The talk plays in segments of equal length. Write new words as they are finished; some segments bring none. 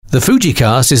The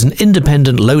FujiCast is an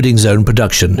independent Loading Zone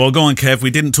production. Well, go on, Kev.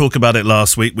 We didn't talk about it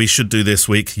last week. We should do this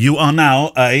week. You are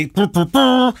now a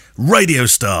radio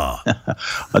star. I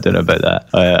don't know about that.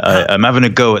 I'm having a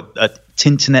go at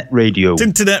Tinternet Radio.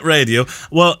 Tinternet Radio.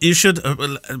 Well, you should.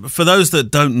 For those that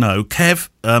don't know, Kev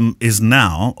is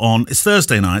now on. It's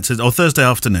Thursday nights or Thursday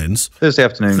afternoons. Thursday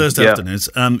afternoons.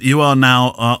 You are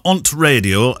now on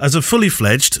radio as a fully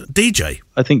fledged DJ.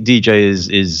 I think DJ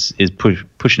is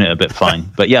pushing it a bit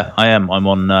fine, but yeah, I am. I'm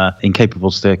on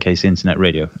Incapable Staircase Internet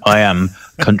Radio. I am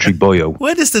Country Boyo.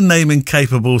 Where does the name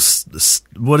Incapable?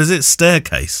 What is it?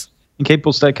 Staircase.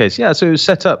 Incapable Staircase. Yeah, so it was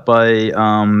set up by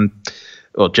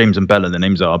James and Bella. The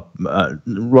names are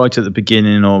right at the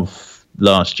beginning of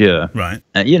last year. Right.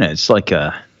 It's like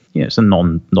it's a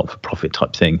not-for-profit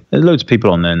type thing. There's loads of people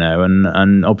on there now,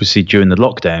 and obviously during the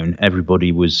lockdown,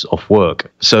 everybody was off work,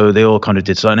 so they all kind of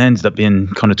did. So it ended up being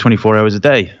kind of 24 hours a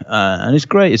day, and it's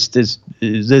great. There's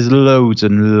loads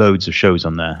and loads of shows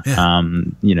on there. Yeah.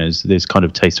 There's kind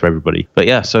of taste for everybody. But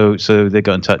yeah, so they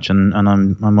got in touch, and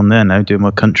I'm on there now doing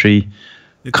my country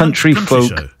folk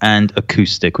show. And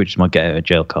acoustic, which is my get out of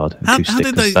jail card.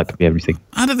 Acoustic, that could be everything.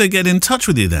 How did they get in touch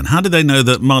with you then? How did they know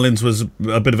that Marlins was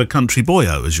a bit of a country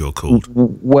boyo, as you're called?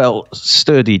 Well,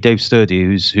 Dave Sturdy,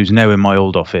 who's now in my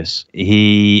old office,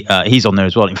 he's on there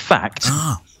as well. In fact,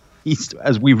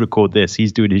 as we record this,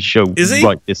 he's doing his show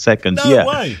right this second. No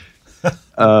way.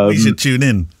 You should tune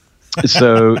in.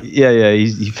 So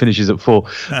he finishes at 4.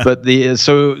 But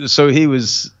so he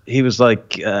was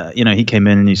like, he came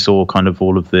in and he saw kind of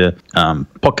all of the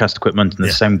podcast equipment and the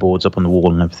soundboards up on the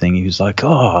wall and everything. He was like,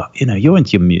 you're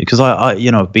into your music, because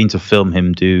I've been to film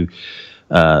him do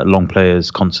long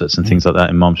players concerts and things like that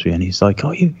in Malmesbury, and he's like,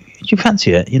 you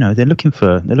fancy it? They're looking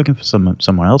for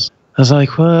somewhere else. I was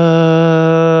like,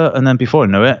 well, and then before I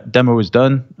know it, demo was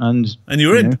done, and you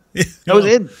were in. I was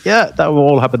in. Yeah, that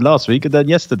all happened last week, and then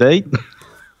yesterday,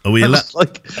 I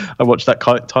watched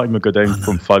that timer go down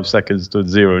from 5 seconds to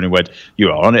 0, and it went,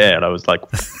 "You are on air," and I was like,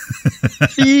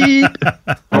 "Beep."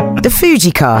 The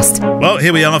FujiCast. Well,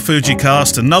 here we are,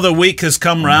 FujiCast. Another week has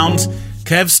come round.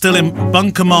 Kev's still in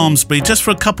Bunker Malmesbury just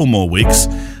for a couple more weeks,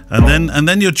 and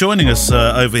then you're joining us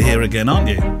over here again, aren't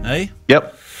you? Eh?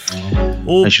 Yep.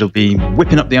 I shall be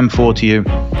whipping up the M4 to you.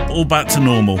 All back to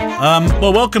normal.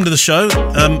 Well, welcome to the show.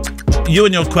 You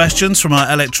and your questions from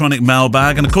our electronic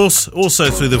mailbag, and of course also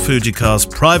through the FujiCast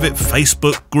private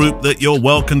Facebook group that you're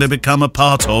welcome to become a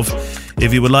part of.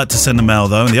 If you would like to send a mail,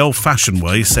 though, in the old-fashioned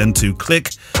way, send to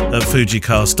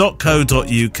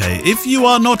click@fujicast.co.uk. If you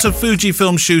are not a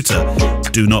Fujifilm shooter,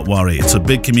 do not worry. It's a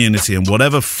big community, and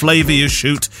whatever flavour you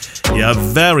shoot, you are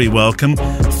very welcome.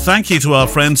 Thank you to our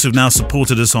friends who've now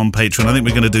supported us on Patreon. I think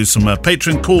we're going to do some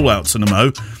Patreon call-outs in a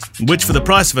mo, which for the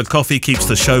price of a coffee keeps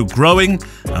the show growing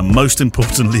and most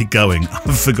importantly going.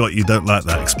 I forgot you don't like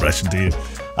that expression, do you?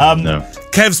 No.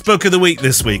 Kev's Book of the Week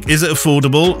this week. Is it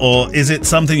affordable, or is it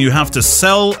something you have to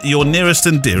sell your nearest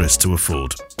and dearest to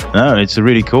afford? No, it's a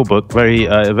really cool book. Very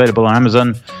available on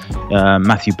Amazon.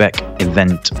 Matthew Beck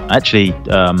Event. Actually,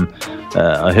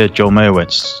 I heard Joel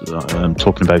Meyerowitz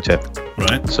talking about it.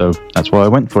 Right. So that's why I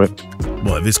went for it.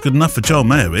 Well, if it's good enough for Joel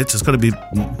Meyerowitz, it's got to be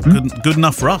good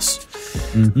enough for us.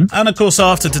 Mm-hmm. And of course,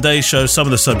 after today's show, some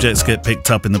of the subjects get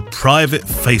picked up in the private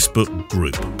Facebook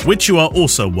group, which you are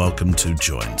also welcome to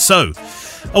join. So,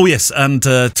 and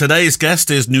today's guest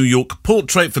is New York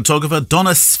portrait photographer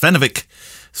Donna Svennevik.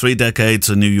 3 decades,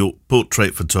 a New York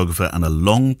portrait photographer and a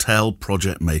long-tail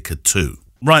project maker too.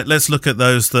 Right, let's look at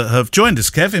those that have joined us,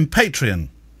 Kev, in Patreon.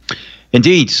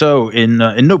 Indeed. So in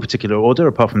no particular order,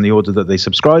 apart from the order that they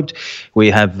subscribed, we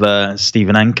have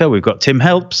Stephen Anker, we've got Tim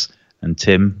Helps, and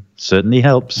Tim certainly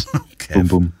helps. Boom,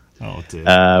 boom. Oh,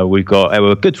 dear. We've got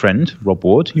our good friend, Rob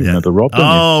Ward. You remember Rob,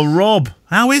 don't you? Rob.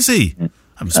 How is he? I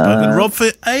haven't spoken to Rob for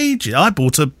ages. I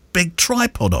bought a big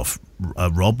tripod off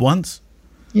Rob once.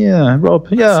 Yeah, Rob.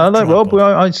 Yeah, I like Rob.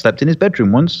 I slept in his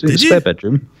bedroom once, in his spare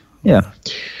bedroom. Yeah.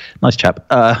 Nice chap.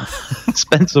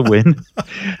 Spencer Wynn,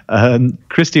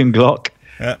 Christian Glock,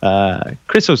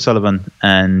 Chris O'Sullivan,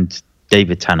 and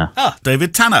David Tanner.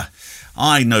 David Tanner.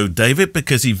 I know David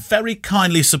because he very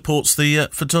kindly supports the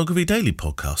Photography Daily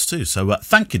podcast too. So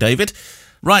thank you, David.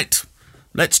 Right,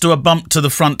 let's do a bump to the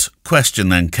front question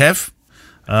then, Kev.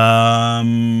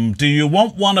 Do you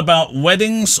want one about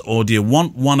weddings or do you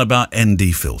want one about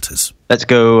ND filters? Let's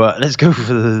go for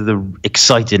the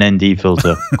exciting ND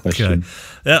filter question.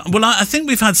 Okay. Well, I think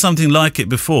we've had something like it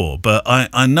before, but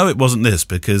I know it wasn't this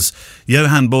because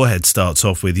Johan Borhead starts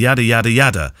off with yada, yada,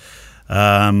 yada.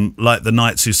 Like the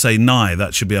knights who say nigh,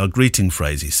 that should be our greeting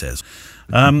phrase, he says.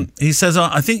 He says,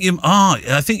 I think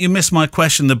you missed my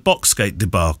question, the Boxgate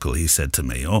debacle, he said to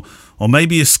me, or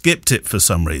maybe you skipped it for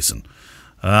some reason.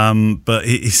 But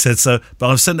he said so, but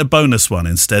I've sent a bonus one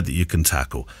instead that you can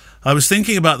tackle. I was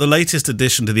thinking about the latest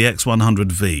addition to the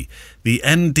X100V, the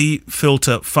ND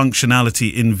filter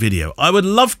functionality in video. I would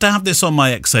love to have this on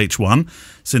my XH1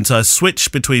 since I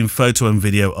switch between photo and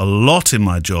video a lot in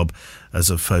my job as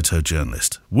a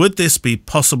photojournalist. Would this be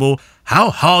possible?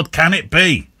 How hard can it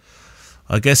be?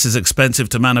 I guess it's expensive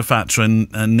to manufacture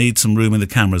and need some room in the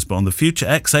cameras, but on the future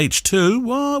XH2,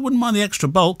 well, I wouldn't mind the extra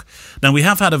bulk. Now, we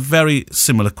have had a very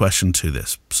similar question to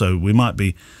this, so we might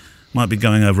be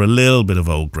going over a little bit of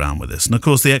old ground with this. And, of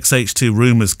course, the XH2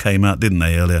 rumours came out, didn't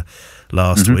they, earlier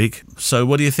last week? So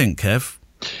what do you think, Kev?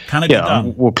 Can it be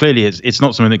done? Well, clearly it's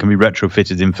not something that can be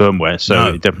retrofitted in firmware,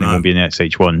 so it definitely won't be in the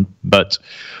XH1. But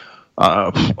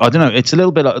I don't know. It's a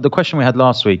little bit like the question we had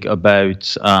last week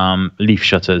about leaf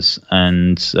shutters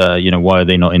and, why are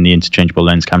they not in the interchangeable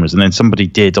lens cameras? And then somebody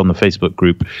did on the Facebook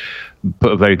group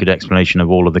put a very good explanation of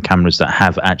all of the cameras that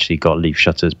have actually got leaf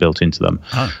shutters built into them.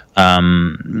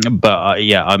 I'm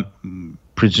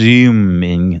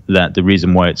presuming that the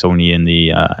reason why it's only in the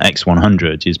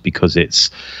X100 is because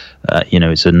it's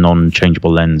a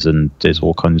non-changeable lens and there's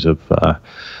all kinds of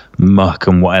muck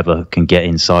and whatever can get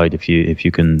inside if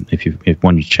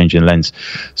when you change the lens.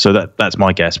 So that's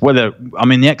my guess. The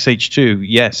XH2,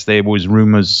 yes, there was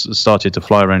rumors started to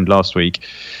fly around last week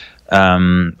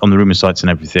on the rumor sites and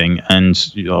everything,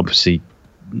 and obviously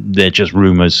they're just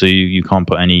rumors, so you can't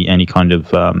put any kind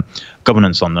of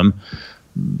governance on them.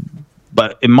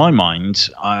 But in my mind,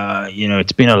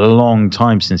 it's been a long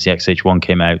time since the XH1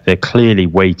 came out. They're clearly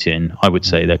waiting. I would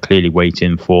say they're clearly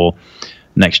waiting for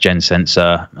next gen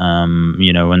sensor.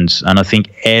 And I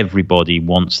think everybody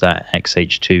wants that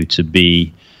XH2 to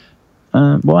be.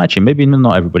 Actually, maybe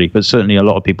not everybody, but certainly a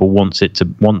lot of people wants the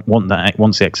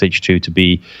XH2 to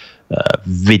be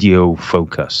video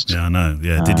focused. Yeah, I know.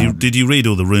 Yeah, did you read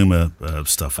all the rumor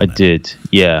stuff? I did.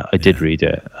 Yeah, I did read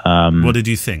it. What did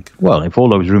you think? Well, if all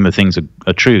those rumor things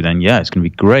are true, then yeah, it's going to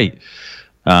be great.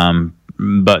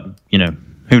 But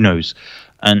who knows?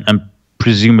 And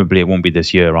presumably it won't be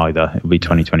this year either. It'll be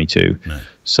 2022. No.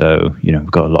 So we've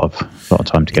got a lot of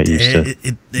time to get used to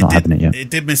not having it yet. It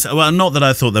did miss. Well, not that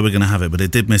I thought they were going to have it, but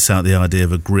it did miss out the idea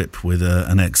of a grip with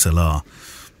an XLR,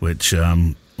 which.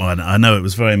 I know it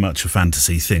was very much a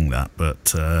fantasy thing,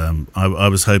 but I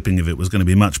was hoping if it was going to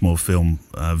be much more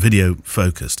video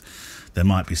focused, there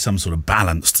might be some sort of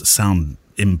balanced sound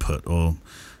input or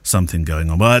something going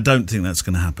on. Well, I don't think that's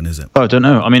going to happen, is it? Oh, I don't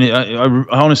know. I mean, I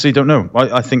honestly don't know.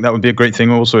 I think that would be a great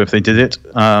thing also if they did it.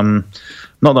 Not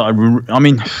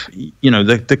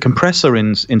that the compressor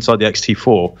inside the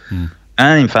XT4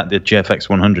 and in fact the GFX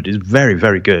 100 is very,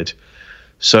 very good.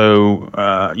 So,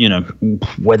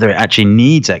 whether it actually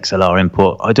needs XLR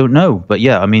input, I don't know. But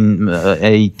yeah, I mean,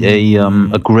 a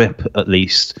grip at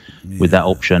least with that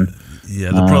option.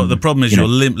 Yeah, the problem is you're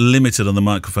limited on the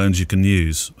microphones you can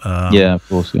use. Yeah, of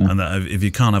course. Yeah. And that if you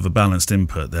can't have a balanced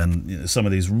input, then some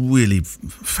of these really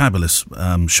fabulous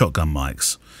shotgun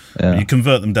mics, you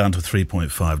convert them down to a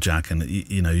 3.5 jack, and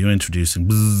you're introducing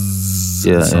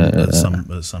at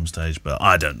some stage. But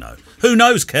I don't know. Who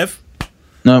knows, Kev?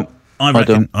 No.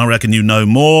 I reckon you know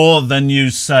more than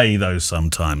you say, though.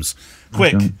 Sometimes,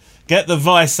 quick, get the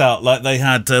Vice out like they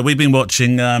had. We've been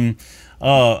watching in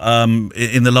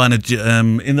the line of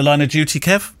duty,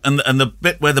 Kev, and the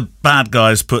bit where the bad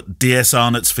guys put DS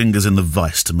Arnott's fingers in the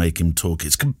Vice to make him talk.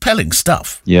 It's compelling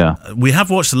stuff. Yeah, we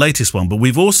have watched the latest one, but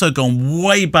we've also gone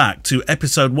way back to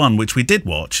episode 1, which we did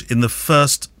watch in the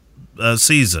first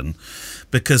season,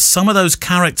 because some of those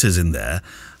characters in there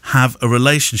have a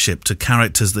relationship to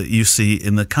characters that you see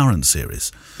in the current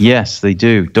series. Yes, they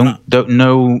do.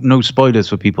 No spoilers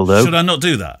for people though. Should I not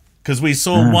do that? Because we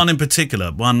saw one in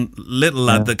particular, one little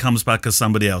lad that comes back as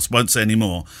somebody else. Won't say any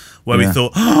more. Where we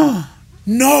thought,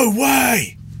 no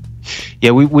way.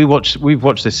 Yeah, we've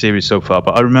watched this series so far,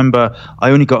 but I remember I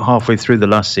only got halfway through the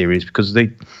last series because they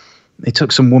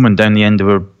took some woman down the end of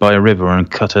her by a river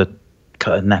and cut her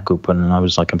neck open, and I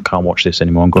was like, I can't watch this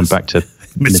anymore. I'm going back to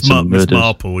Miss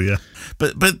Marple, yeah.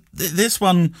 But this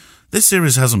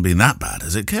series hasn't been that bad,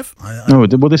 has it, Kev? No,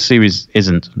 well, this series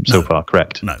isn't so far,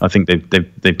 correct? No. I think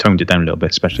they've toned it down a little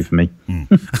bit, especially for me.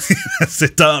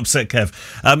 Don't upset Kev.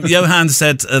 Johan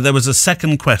said there was a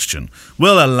second question.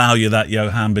 We'll allow you that,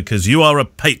 Johan, because you are a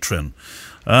patron.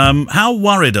 How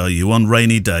worried are you on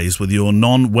rainy days with your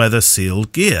non-weather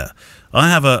sealed gear? I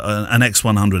have an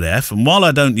X100F, and while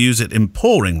I don't use it in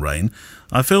pouring rain,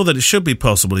 I feel that it should be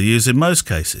possible to use in most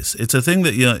cases. It's a thing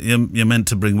that you're meant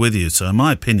to bring with you. So, in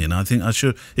my opinion, I think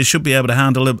it should be able to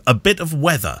handle a bit of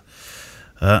weather.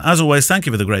 As always, thank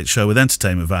you for the great show with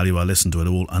entertainment value. I listen to it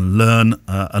all and learn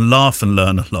and laugh and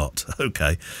learn a lot.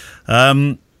 Okay.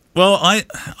 Well,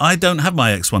 I don't have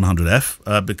my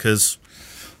X100F because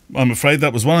I'm afraid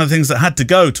that was one of the things that had to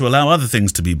go to allow other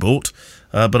things to be bought.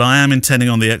 But I am intending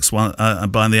on the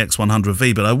buying the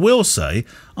X100V. But I will say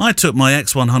I took my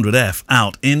X100F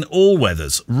out in all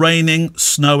weathers, raining,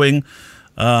 snowing.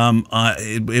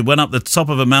 It went up the top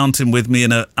of a mountain with me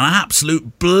in an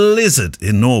absolute blizzard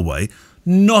in Norway.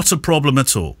 Not a problem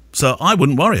at all. So I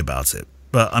wouldn't worry about it.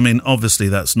 But, I mean, obviously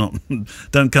that's not...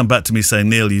 Don't come back to me saying,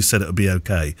 Neil, you said it would be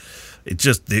okay. It's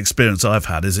just the experience I've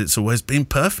had is it's always been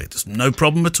perfect. It's no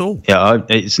problem at all. Yeah,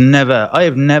 I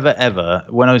have never, ever,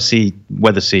 when I see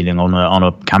weather sealing on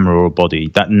a camera or a body,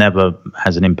 that never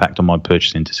has an impact on my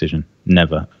purchasing decision.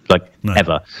 Never.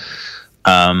 Ever.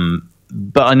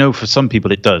 But I know for some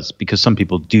people it does, because some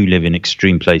people do live in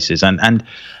extreme places. And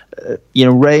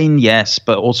rain, yes,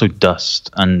 but also dust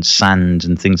and sand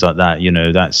and things like that.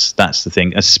 That's the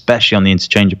thing, especially on the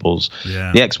interchangeables.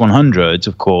 Yeah. The X100s,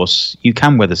 of course, you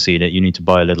can weather seal it. You need to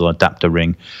buy a little adapter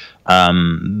ring.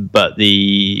 But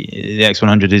the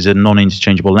X100 is a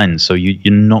non-interchangeable lens, so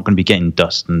you're not going to be getting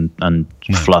dust and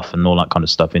fluff and all that kind of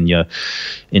stuff in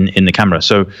the camera.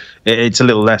 So it's a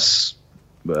little less...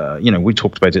 we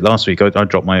talked about it last week. I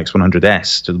dropped my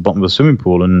X100S to the bottom of the swimming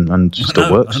pool and it still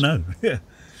works. I know, yeah.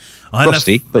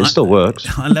 Rusty, but it still works.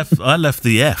 I left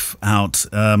the F out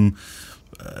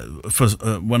for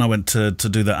when I went to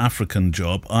do the African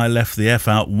job. I left the F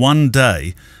out one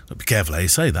day. Be careful how you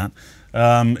say that.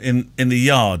 In the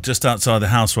yard just outside the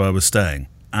house where I was staying.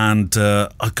 And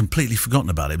I'd completely forgotten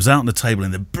about it. It was out on the table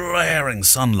in the blaring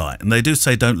sunlight. And they do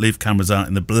say don't leave cameras out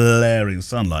in the blaring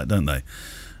sunlight, don't they?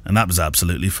 And that was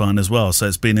absolutely fine as well. So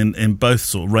it's been in both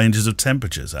sort of ranges of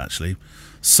temperatures, actually,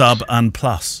 sub and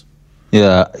plus.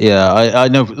 Yeah. I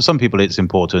know for some people it's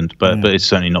important, but it's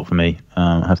certainly not for me,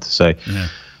 I have to say. Yeah.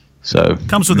 So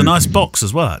comes with a nice box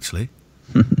as well, actually.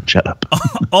 Shut up.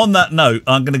 On that note,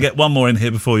 I'm going to get one more in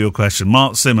here before your question.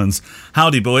 Mark Simmons.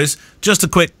 Howdy, boys. Just a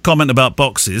quick comment about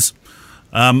boxes.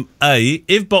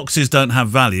 If boxes don't have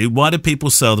value, why do people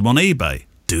sell them on eBay?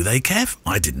 Do they, Kev?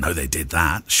 I didn't know they did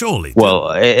that. Surely. Well,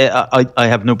 I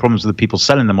have no problems with the people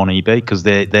selling them on eBay because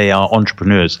they are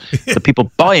entrepreneurs. The people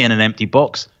buying an empty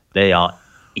box, they are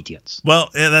idiots. Well,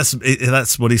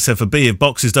 that's what he said for B. If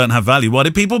boxes don't have value, why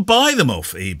do people buy them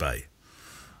off eBay?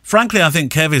 Frankly, I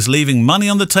think Kev is leaving money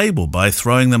on the table by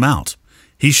throwing them out.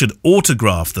 He should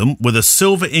autograph them with a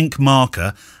silver ink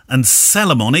marker and sell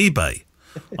them on eBay.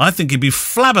 I think he'd be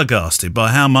flabbergasted by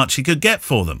how much he could get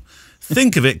for them.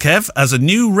 Think of it, Kev, as a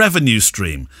new revenue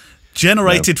stream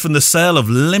generated from the sale of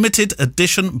limited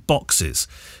edition boxes.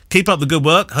 Keep up the good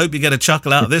work. Hope you get a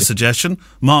chuckle out of this suggestion.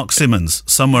 Mark Simmons,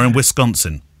 somewhere in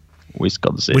Wisconsin. Which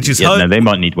is home. No, they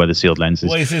might need weather sealed lenses.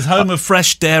 Well, it's home of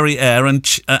fresh dairy air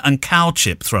and cow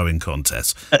chip throwing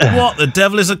contests. What the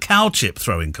devil is a cow chip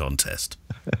throwing contest?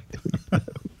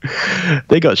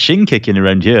 They got shin kicking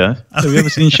around here. Have you ever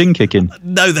seen shin kicking?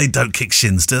 No, they don't kick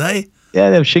shins, do they? Yeah,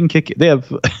 they have shin kicking. They have.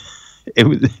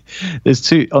 There's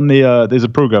two on the. There's a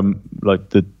program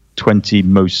like the 20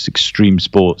 most extreme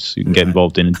sports you can get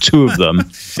involved in, and two of them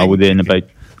are within about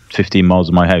 15 miles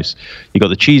of my house. You got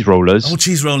the cheese rollers. Oh,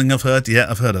 cheese rolling! I've heard. Yeah,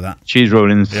 I've heard of that. Cheese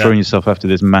rolling, throwing yourself after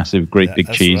this massive, great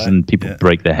big cheese, right. And people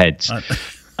break their heads.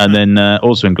 And then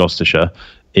also in Gloucestershire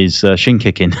is shin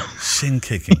kicking. Shin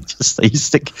kicking. Just you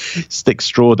stick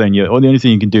straw down your. Or the only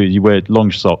thing you can do is you wear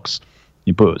long socks.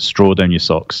 You put straw down your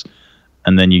socks.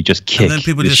 And then you just kick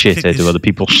the shit out of other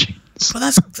people's shins. But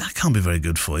that can't be very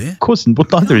good for you. Of course,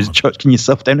 but neither is chucking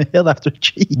yourself down a hill after a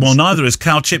cheese. Well, neither is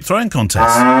cow chip throwing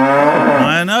contest.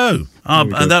 I know.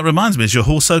 And that reminds me, is your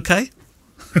horse okay?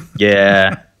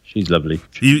 Yeah, she's lovely.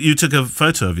 You took a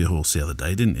photo of your horse the other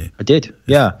day, didn't you? I did,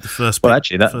 yeah.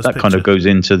 Actually, that kind of goes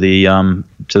into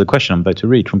the question I'm about to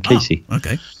read from Casey. Oh,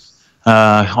 okay.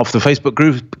 Off the Facebook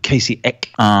group, Casey Eck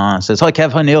says, "Hi,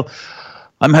 Kev. Hi, Neil.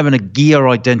 I'm having a gear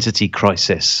identity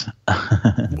crisis."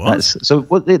 What?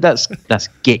 That's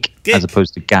GIC as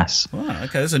opposed to gas. Wow,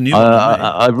 okay, that's a new one.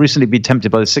 I've recently been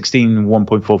tempted by the 16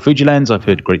 1.4 Fuji lens. I've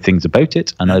heard great things about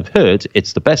it, and I've heard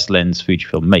it's the best lens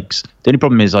Fujifilm makes. The only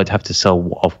problem is I'd have to sell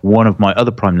off one of my other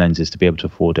prime lenses to be able to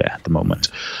afford it at the moment.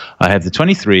 I have the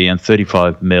 23 and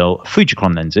 35mm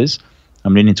Fujicron lenses.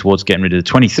 I'm leaning towards getting rid of the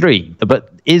 23.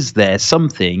 But is there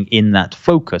something in that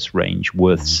focus range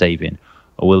worth saving?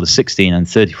 Or will the 16 and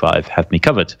 35 have me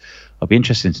covered? I'll be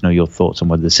interested to know your thoughts on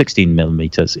whether the 16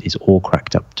 millimeters is all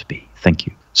cracked up to be. Thank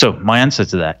you. So my answer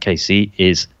to that, Casey,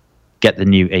 is get the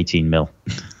new 18 mil.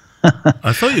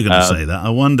 I thought you were going to say that. I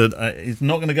wondered. It's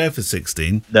not going to go for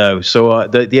 16. No. So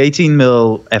the 18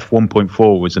 mil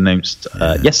f1.4 was announced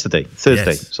yesterday,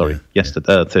 Thursday. Yes. Sorry,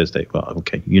 yesterday, Thursday. Well,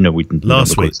 okay, we didn't.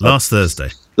 Last Thursday.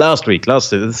 Last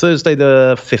Thursday,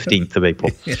 the 15th of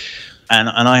April. And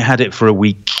I had it for a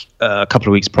week, a couple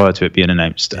of weeks prior to it being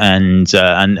announced. And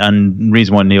the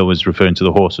reason why Neil was referring to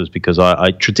the horse was because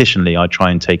I traditionally try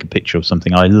and take a picture of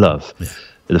something I love. Yeah.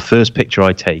 The first picture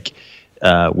I take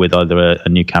with either a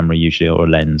new camera usually or a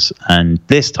lens. And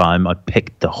this time I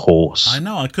picked the horse. I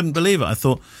know, I couldn't believe it. I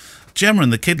thought Gemma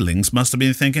and the kidlings must have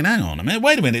been thinking, hang on a minute,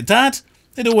 wait a minute, Dad.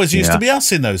 It always used to be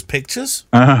us in those pictures.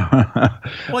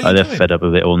 They're fed up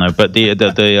with it all now. But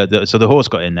so the horse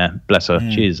got in there. Bless her.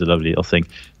 She is a lovely little thing.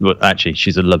 Well, actually,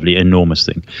 she's a lovely, enormous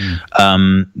thing.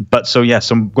 But so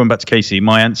going back to Casey,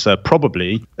 my answer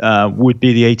probably would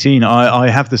be the 18. I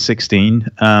have the 16,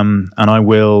 and I'm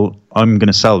going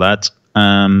to sell that.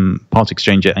 Part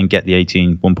exchange it and get the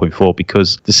 18 1.4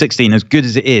 because the 16, as good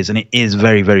as it is, and it is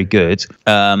very, very good,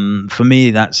 for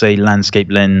me that's a landscape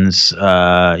lens,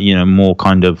 more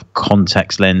kind of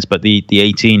context lens, but the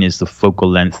 18 is the focal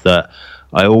length that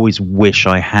I always wish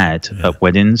I had at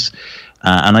weddings.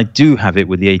 And I do have it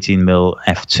with the 18mm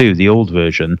f2, the old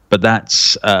version, but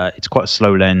that's it's quite a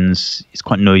slow lens. It's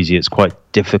quite noisy. It's quite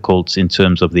difficult in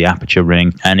terms of the aperture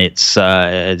ring, and it's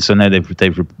so now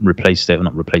they've replaced it, or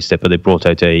not replaced it, but they brought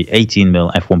out a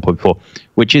 18mm f1.4,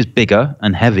 which is bigger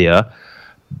and heavier,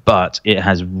 but it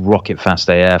has rocket fast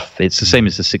AF. It's the same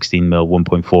as the 16mm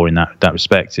 1.4 in that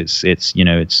respect.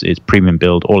 It's premium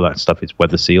build. All that stuff is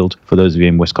weather sealed for those of you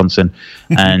in Wisconsin.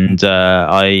 And so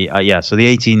the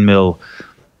 18mm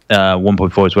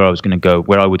 1.4 is where I was going to go.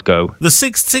 Where I would go. The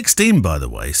 16, by the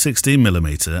way,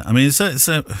 16mm. I mean,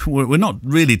 we're not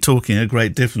really talking a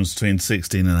great difference between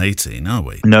 16 and 18, are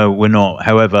we? No, we're not.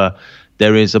 However,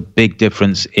 there is a big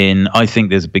difference I think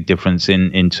there's a big difference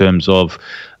in terms of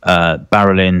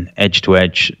barreling, edge to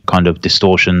edge kind of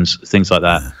distortions, things like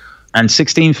that. And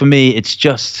 16 for me, it's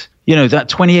just, that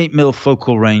 28mm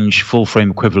focal range full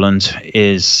frame equivalent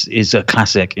is a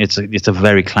classic. It's a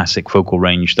very classic focal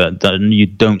range that you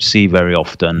don't see very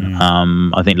often.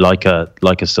 I think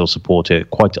Leica still support it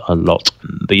quite a lot,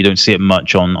 but you don't see it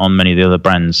much on many of the other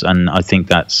brands. And I think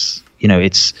that's,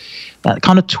 it's that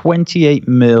kind of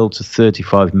 28mm to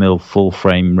 35mm full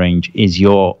frame range is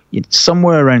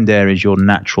somewhere around there is your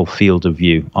natural field of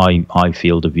view, eye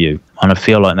field of view. And I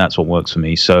feel like that's what works for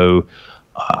me. So,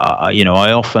 I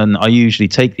usually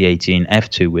take the 18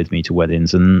 f2 with me to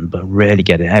weddings, but rarely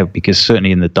get it out because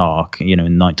certainly in the dark,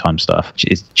 in nighttime stuff,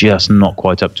 it's just not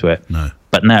quite up to it. No.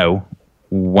 But now,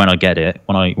 when I get it,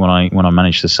 when I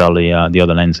manage to sell the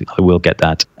other lens, I will get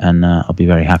that, and I'll be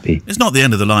very happy. It's not the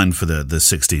end of the line for the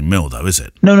 16mm though, is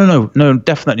it? No,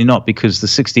 definitely not, because the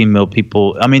 16mm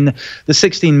people, I mean, the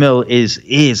 16mm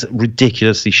is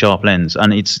ridiculously sharp lens,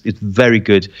 and it's very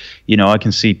good. I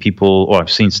can see people, or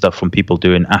I've seen stuff from people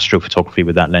doing astrophotography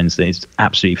with that lens that is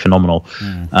absolutely phenomenal.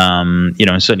 And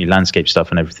certainly landscape stuff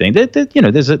and everything.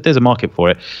 There's a market for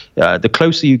it. The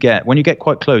closer you get, when you get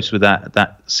quite close with that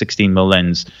 16mm lens,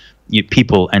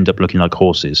 people end up looking like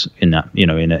horses in that,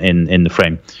 in the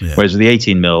frame. Yeah. Whereas with the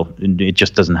 18mm, it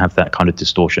just doesn't have that kind of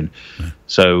distortion. Yeah.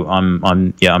 So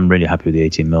I'm really happy with the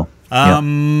 18mm.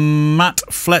 Matt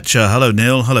Fletcher, hello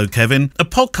Neil, hello Kevin. A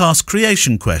podcast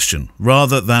creation question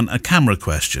rather than a camera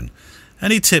question.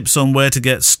 Any tips on where to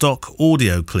get stock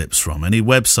audio clips from? Any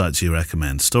websites you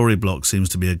recommend? Storyblock seems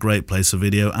to be a great place for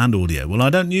video and audio. Well,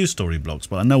 I don't use Storyblocks,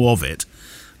 but I know of it.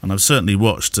 And I've certainly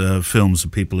watched films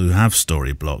of people who have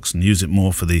Storyblocks and use it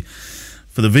more for the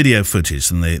video footage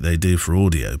than they do for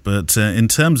audio. But in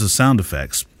terms of sound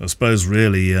effects, I suppose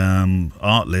really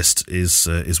Artlist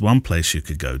is one place you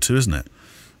could go to, isn't it?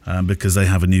 Because they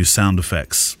have a new sound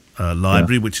effects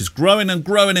library, which is growing and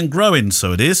growing and growing.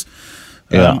 So it is.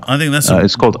 I think that's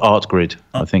it's called ArtGrid,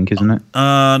 I think, isn't it?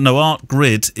 No,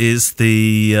 ArtGrid is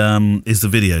the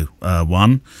video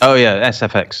one. Oh yeah,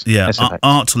 SFX. Yeah, SFX.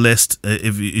 Artlist.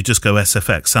 If you just go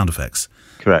SFX, sound effects.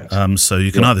 Correct. So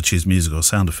you can either choose music or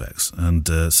sound effects, and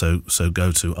so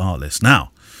go to Artlist.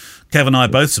 Now, Kev and I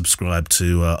both subscribe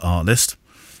to Artlist,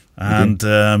 and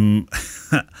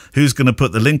who's going to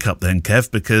put the link up then,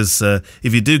 Kev? Because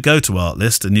if you do go to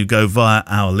Artlist and you go via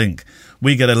our link,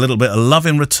 we get a little bit of love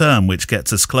in return, which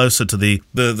gets us closer to the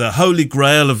holy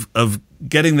grail of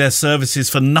getting their services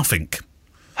for nothing.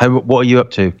 What are you up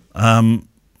to?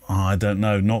 I don't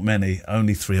know. Not many.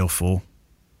 Only 3 or 4.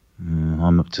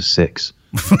 I'm up to 6.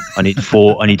 I need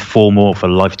 4 more for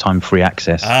lifetime free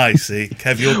access. I see.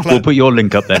 Kev, your plan. We'll put your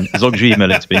link up then, as long as you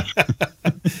email it to me.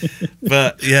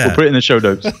 But yeah, we'll put it in the show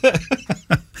notes.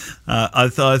 I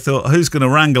thought, who's going to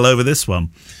wrangle over this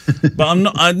one? But I'm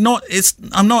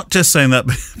not just saying that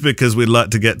because we'd like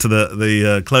to get to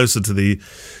the closer to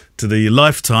the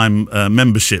lifetime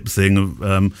membership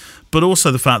thing, but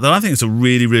also the fact that I think it's a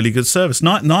really, really good service.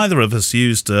 Neither of us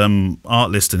used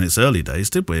Artlist in its early days,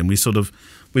 did we? And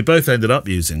we both ended up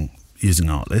using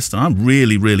Artlist, and I'm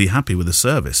really, really happy with the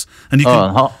service. And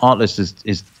Artlist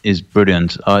is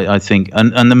brilliant. I think,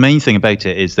 and the main thing about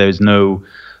it is there's no.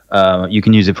 You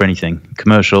can use it for anything,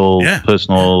 commercial,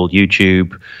 personal,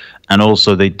 YouTube, and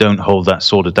also they don't hold that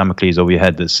sword of Damocles over your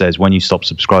head that says when you stop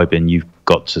subscribing, you've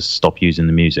got to stop using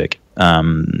the music.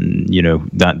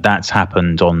 That's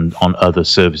happened on other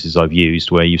services I've used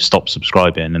where you've stopped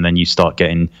subscribing and then you start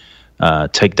getting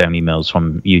takedown emails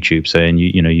from YouTube saying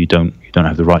you don't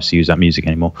have the rights to use that music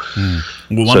anymore.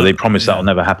 Well, so they promise that'll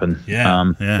never happen.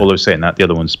 Although saying that, the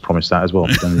other ones promised that as well.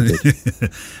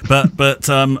 But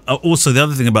also the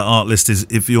other thing about Artlist is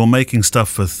if you're making stuff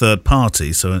for third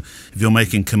party, so if you're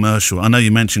making commercial, I know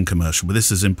you mentioned commercial, but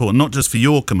this is important, not just for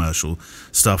your commercial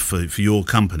stuff for your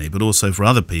company, but also for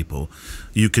other people.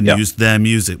 You can use their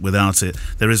music without it.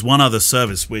 There is one other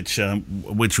service which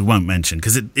we won't mention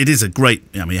because it is a great.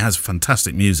 I mean, it has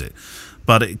fantastic music,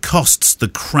 but it costs the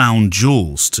crown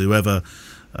jewels to ever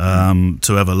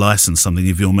license something.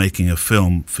 If you're making a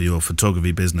film for your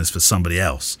photography business for somebody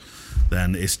else,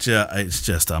 then it's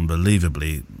just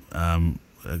unbelievably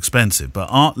expensive. But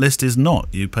Artlist is not.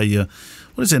 You pay your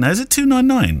what is it now? Is it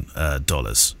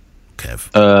 $299,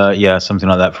 Kev? Something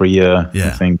like that for a year. I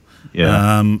think.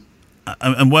 Yeah.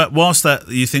 And whilst that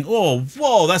you think, oh,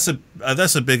 whoa, that's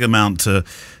a big amount to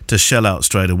shell out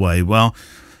straight away. Well,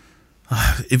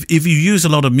 if you use a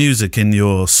lot of music in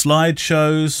your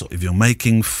slideshows, if you're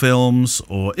making films,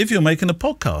 or if you're making a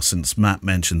podcast, since Matt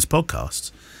mentions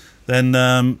podcasts, then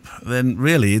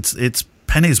really it's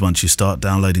pennies once you start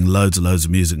downloading loads of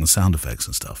music and sound effects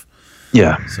and stuff.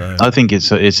 Yeah, so I think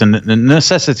it's a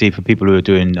necessity for people who are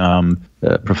doing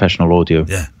professional audio.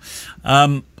 Yeah,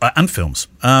 and films.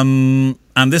 And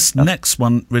this next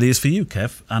one really is for you,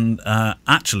 Kev. And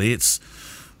actually,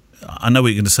 I know what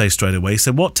you're going to say straight away.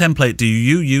 So what template do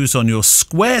you use on your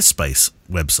Squarespace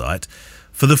website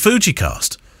for the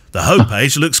FujiCast? The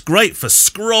homepage looks great for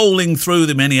scrolling through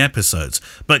the many episodes.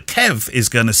 But Kev is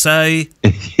going to say...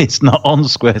 It's not on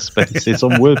Squarespace, it's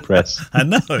on WordPress. I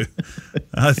know.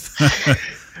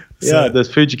 The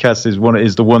FujiCast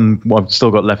is the one I've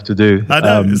still got left to do. I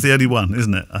know, it's the only one,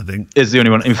 isn't it, I think? It's the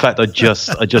only one. In fact, I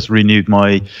just renewed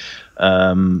my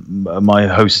my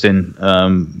hosting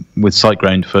with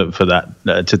SiteGround for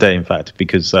that today, in fact,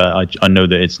 because I know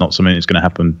that it's not something that's going to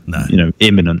happen,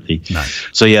 imminently. No.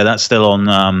 So yeah, that's still on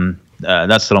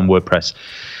WordPress.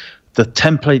 The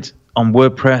template on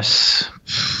WordPress,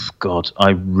 God,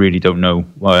 I really don't know.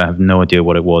 Well, I have no idea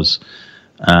what it was.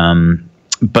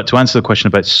 But to answer the question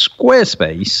about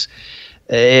Squarespace,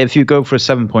 if you go for a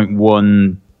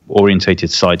 7.1 orientated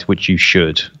site, which you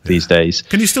should these days.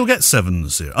 Can you still get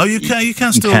 7.0? Oh, you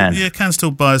can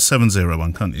still buy a 7.0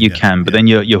 one, can't you? You can, but then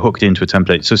you're hooked into a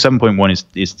template. So 7.1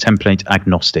 is template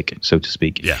agnostic, so to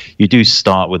speak. Yeah. You do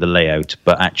start with a layout,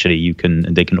 but actually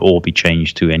they can all be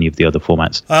changed to any of the other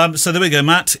formats. So there we go,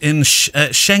 Matt in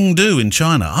Chengdu in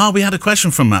China. We had a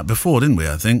question from Matt before, didn't we?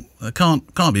 I think there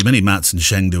can't be many Matts in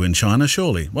Chengdu in China,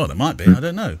 surely. Well, there might be. I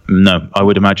don't know. No, I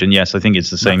would imagine yes. I think it's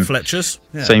the same. Matt Fletcher's,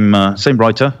 same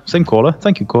writer. Same caller.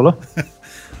 Thank you, caller.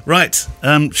 Right.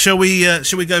 Shall we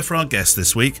go for our guest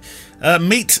this week?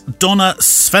 Meet Donna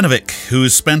Svennevik, who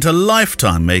has spent a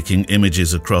lifetime making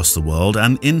images across the world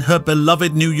and in her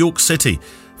beloved New York City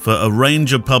for a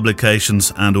range of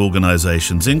publications and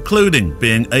organisations, including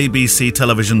being ABC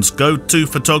Television's go-to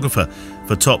photographer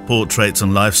for top portraits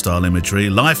and lifestyle imagery.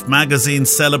 Life magazine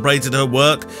celebrated her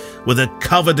work with a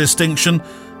cover distinction,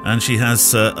 and she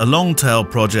has a long-tail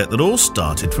project that all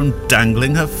started from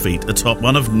dangling her feet atop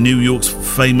one of New York's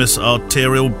famous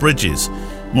arterial bridges.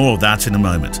 More of that in a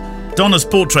moment. Donna's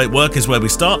portrait work is where we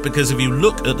start, because if you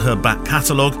look at her back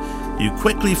catalogue, you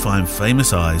quickly find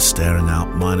famous eyes staring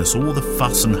out, minus all the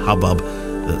fuss and hubbub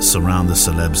that surround the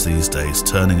celebs these days,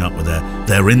 turning up with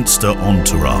their Insta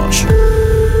entourage.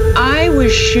 I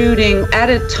was shooting at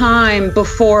a time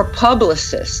before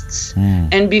publicists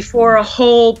and before a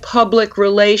whole public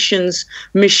relations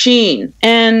machine.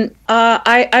 And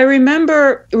I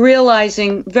remember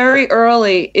realizing very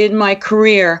early in my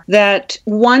career that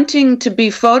wanting to be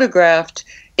photographed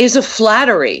is a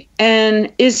flattery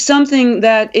and is something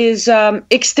that is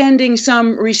extending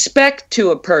some respect to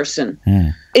a person.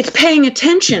 it's paying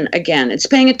attention again. It's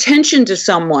paying attention to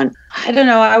someone. I don't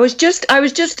know.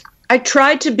 I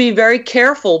tried to be very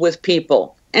careful with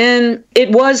people. And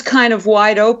it was kind of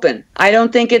wide open. I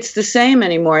don't think it's the same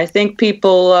anymore. I think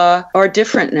people are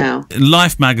different now.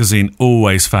 Life magazine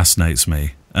always fascinates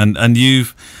me. And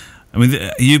you've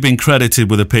been credited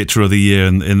with a picture of the year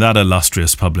in that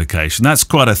illustrious publication. That's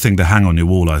quite a thing to hang on your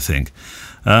wall, I think.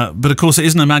 But of course, it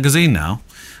isn't a magazine now.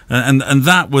 And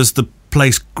that was the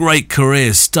place great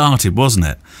careers started, wasn't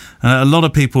it? A lot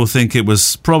of people think it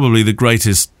was probably the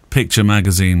greatest picture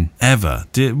magazine ever.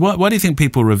 Why do you think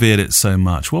people revered it so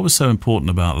much? What was so important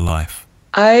about Life?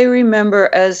 I remember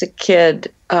as a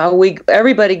kid,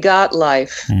 everybody got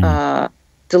Life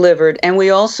delivered, and we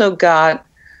also got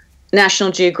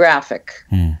National Geographic.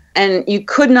 And you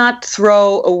could not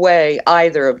throw away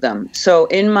either of them. So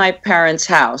in my parents'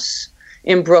 house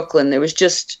in Brooklyn, there was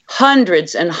just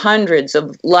hundreds and hundreds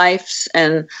of Lifes,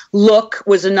 and Look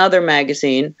was another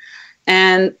magazine,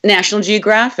 and National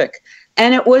Geographic.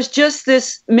 And it was just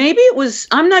this, maybe it was,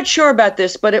 I'm not sure about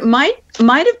this, but it might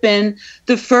have been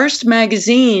the first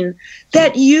magazine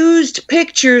that used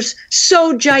pictures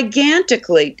so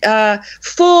gigantically,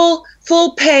 full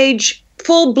page,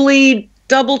 full bleed,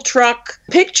 double truck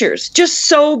pictures, just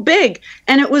so big.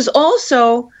 And it was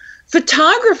also,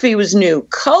 photography was new.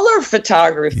 Color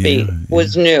photography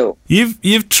was new.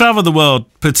 You've traveled the world,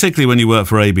 particularly when you work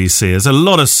for ABC. There's a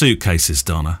lot of suitcases,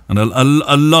 Donna, and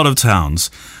a lot of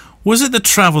towns. Was it the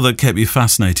travel that kept you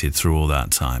fascinated through all that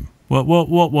time? What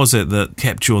was it that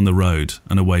kept you on the road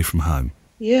and away from home?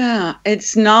 Yeah,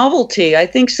 it's novelty. I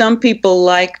think some people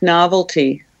like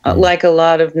novelty, like a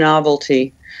lot of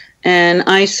novelty. And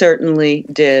I certainly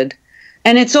did.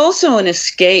 And it's also an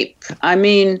escape. I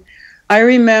mean, I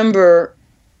remember,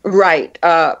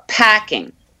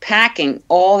 packing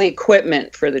all the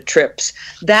equipment for the trips.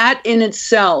 That in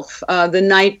itself, the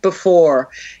night before,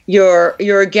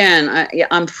 you're again,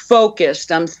 I'm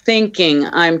focused, I'm thinking,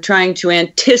 I'm trying to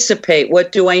anticipate,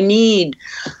 what do I need?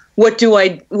 What do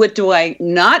I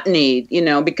not need?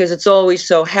 Because it's always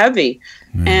so heavy.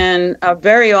 And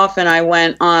very often I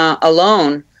went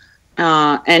alone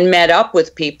and met up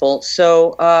with people.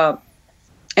 So,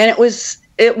 and it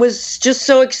was just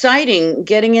so exciting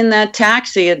getting in that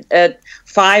taxi at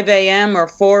 5 a.m. or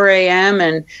 4 a.m.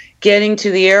 and getting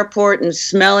to the airport and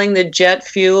smelling the jet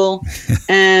fuel,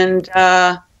 and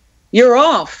you're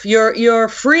off. You're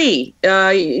free.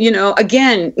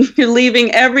 Again, you're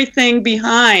leaving everything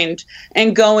behind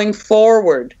and going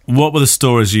forward. What were the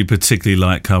stories you particularly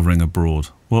liked covering abroad?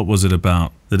 What was it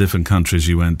about the different countries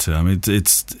you went to? I mean,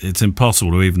 it's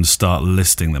impossible to even start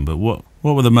listing them. But what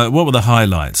were the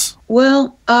highlights?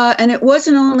 Well, and it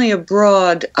wasn't only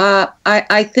abroad.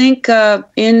 I think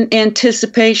in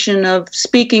anticipation of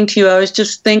speaking to you, I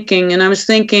was thinking, and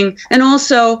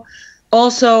also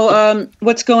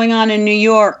what's going on in New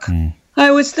York.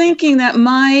 I was thinking that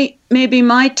maybe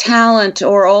my talent,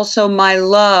 or also my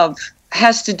love,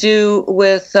 has to do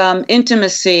with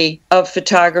intimacy of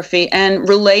photography and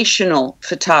relational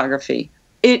photography.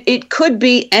 It could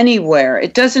be anywhere.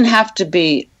 It doesn't have to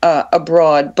be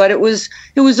abroad, but it was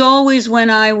always when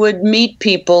I would meet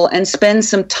people and spend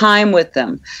some time with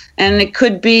them. And it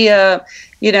could be some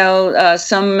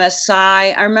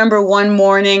Maasai. I remember one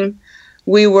morning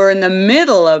we were in the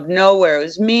middle of nowhere. It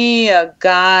was me, a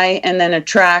guy, and then a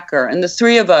tracker, and the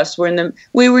three of us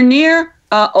we were near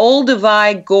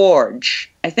Olduvai Gorge.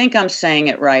 I think I'm saying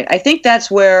it right. I think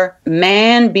that's where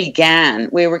man began.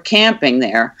 We were camping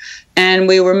there, and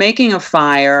we were making a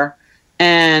fire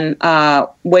and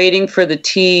waiting for the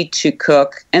tea to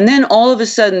cook. And then all of a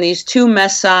sudden, these two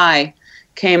Maasai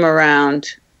came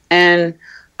around, and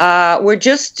were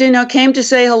just, came to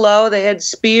say hello. They had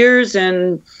spears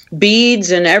and beads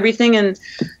and everything, and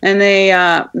they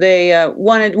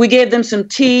wanted. We gave them some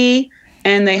tea.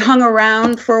 And they hung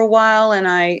around for a while, and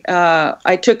I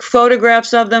took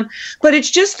photographs of them. But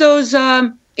it's just those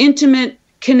intimate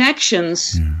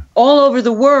connections all over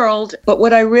the world. But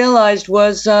what I realized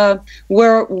was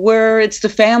where it's the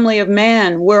family of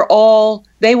man.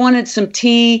 They wanted some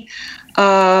tea.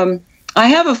 I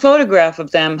have a photograph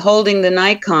of them holding the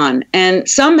Nikon, and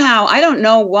somehow, I don't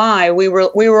know why, we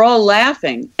were all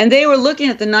laughing, and they were looking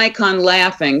at the Nikon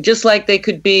laughing, just like they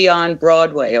could be on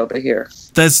Broadway over here.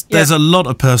 There's a lot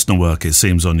of personal work, it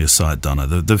seems, on your site, Donna.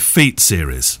 The Feet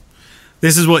series.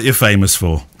 This is what you're famous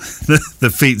for. the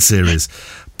Feet series.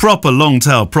 Proper long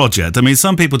tail project. I mean,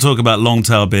 some people talk about long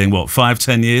tail being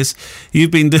 5-10 years.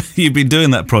 You've been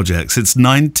doing that project since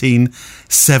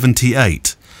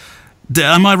 1978.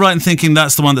 Am I right in thinking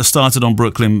that's the one that started on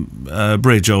Brooklyn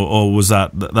Bridge, or was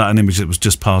that an image that was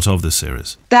just part of the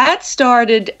series? That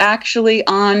started actually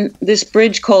on this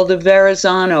bridge called the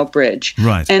Verrazano Bridge.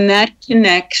 Right. And that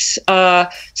connects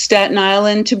Staten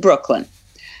Island to Brooklyn.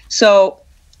 So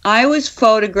I was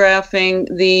photographing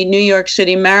the New York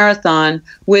City Marathon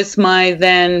with my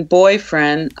then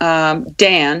boyfriend,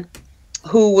 Dan,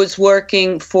 who was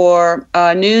working for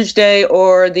Newsday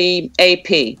or the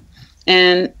AP.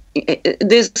 And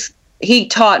he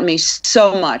taught me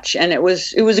so much, and it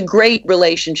was a great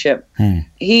relationship.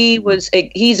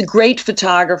 He's a great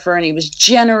photographer, and he was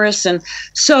generous, and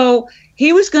so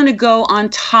he was going to go on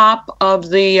top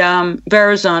of the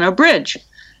Verrazano Bridge,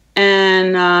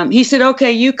 and he said,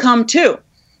 "Okay, you come too."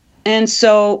 And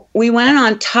so we went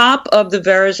on top of the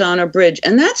Verrazano Bridge,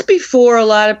 and that's before a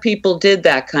lot of people did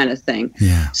that kind of thing.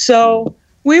 Yeah. So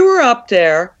we were up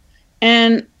there,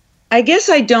 and I guess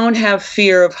I don't have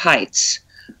fear of heights.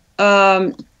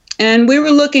 And we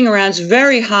were looking around, it's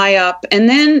very high up. And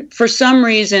then for some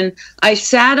reason, I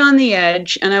sat on the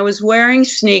edge and I was wearing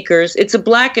sneakers. It's a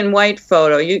black and white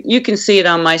photo. You can see it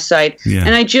on my site. Yeah.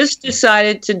 And I just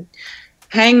decided to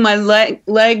hang my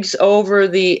legs over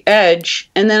the edge,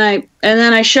 and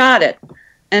then I shot it.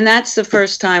 And that's the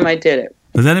first time I did it.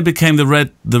 But then it became the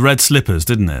red slippers,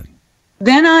 didn't it?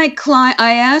 Then I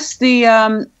asked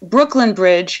the Brooklyn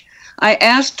Bridge. I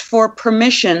asked for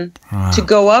permission to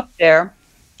go up there,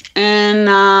 and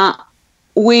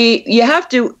you have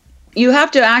to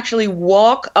actually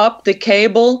walk up the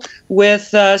cable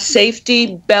with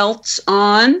safety belts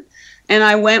on. And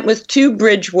I went with two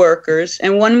bridge workers,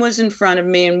 and one was in front of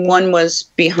me and one was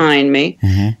behind me,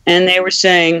 and they were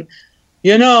saying,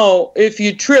 if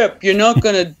you trip, you're not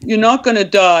gonna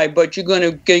die, but you're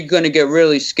gonna get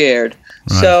really scared.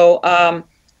 Right. So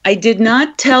I did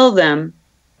not tell them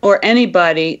or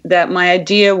anybody that my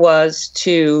idea was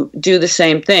to do the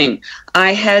same thing.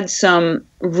 I had some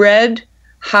red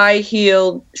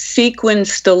high-heeled sequin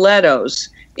stilettos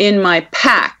in my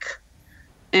pack,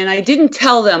 and I didn't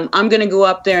tell them I'm going to go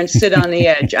up there and sit on the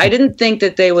edge. I didn't think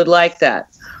that they would like that.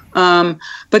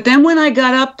 But then when I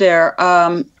got up there,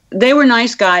 they were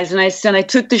nice guys, and I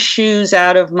took the shoes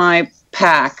out of my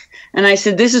pack, and I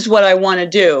said, "This is what I want to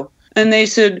do." And they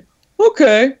said,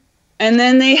 "Okay." And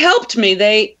then they helped me.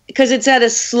 Because it's at a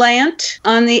slant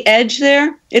on the edge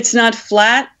there. It's not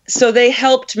flat. So they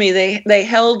helped me. They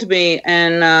held me,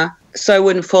 and so I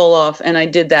wouldn't fall off. And I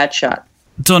did that shot.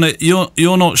 Donna,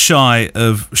 you're not shy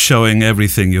of showing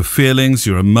everything, your feelings,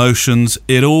 your emotions.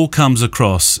 It all comes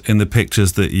across in the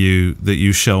pictures that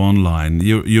you show online.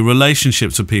 Your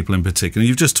relationships with people in particular.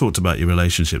 You've just talked about your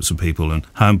relationships with people and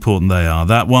how important they are.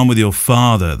 That one with your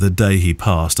father, the day he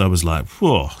passed, I was like,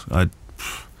 whoa,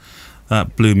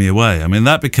 that blew me away. I mean,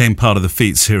 that became part of the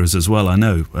Feet series as well, I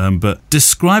know. But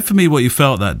describe for me what you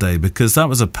felt that day, because that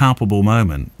was a palpable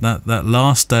moment, that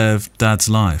last day of Dad's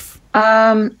life.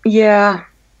 Yeah.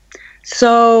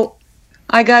 So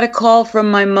I got a call from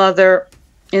my mother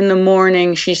in the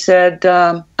morning. She said,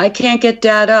 "I can't get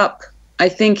Dad up. I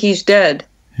think he's dead."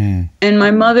 And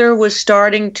my mother was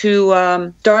starting to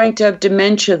have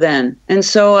dementia then, and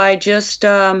so I just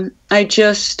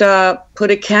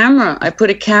put a camera. I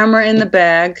put a camera in the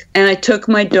bag, and I took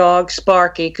my dog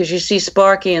Sparky, because you see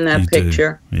Sparky in that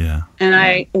picture. Yeah. And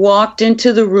I walked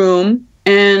into the room,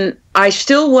 and I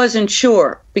still wasn't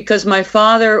sure, because my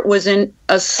father was in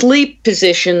a sleep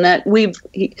position that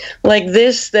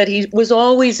that he was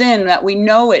always in, that we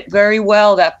know it very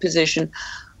well, that position.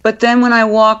 But then when I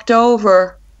walked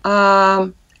over,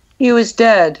 he was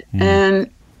dead, and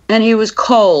he was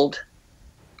cold.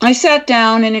 I sat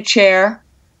down in a chair,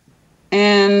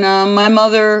 and my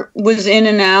mother was in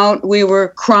and out. We were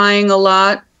crying a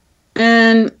lot,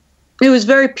 and it was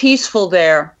very peaceful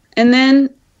there. And then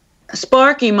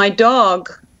Sparky, my dog,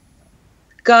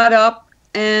 got up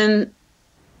and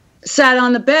sat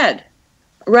on the bed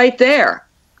right there.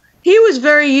 He was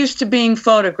very used to being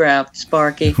photographed,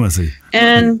 Sparky. Was he?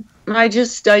 And I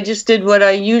just did what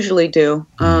I usually do.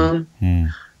 I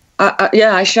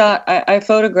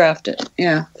photographed it.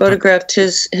 Yeah, photographed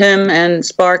him and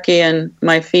Sparky and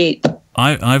my feet.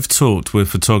 I've talked with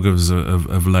photographers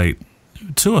of late,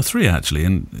 2 or 3 actually,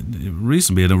 and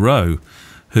reasonably in a row,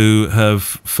 who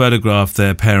have photographed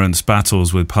their parents'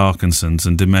 battles with Parkinson's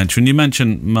and dementia. And you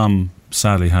mentioned Mum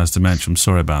sadly has dementia. I'm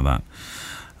sorry about that.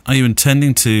 Are you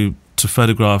intending to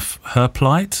photograph her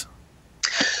plight?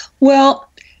 Well,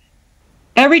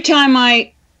 every time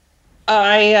I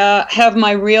have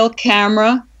my real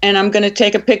camera and I'm going to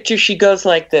take a picture, she goes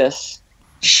like this.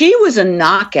 She was a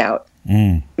knockout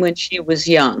when she was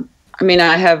young. I mean,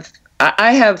 I have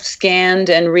I have scanned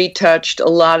and retouched a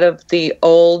lot of the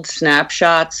old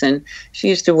snapshots, and she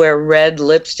used to wear red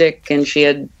lipstick, and she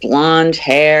had blonde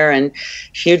hair, and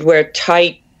she'd wear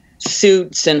tight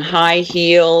suits and high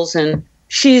heels, and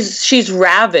she's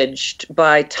ravaged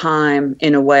by time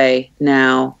in a way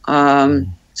now.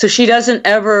 So she doesn't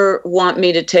ever want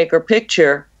me to take her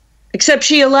picture, except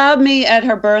she allowed me at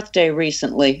her birthday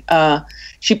recently.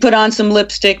 She put on some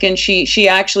lipstick and she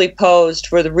actually posed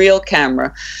for the real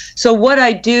camera. So what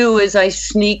I do is I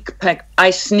sneak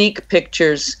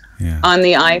pictures on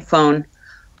the iPhone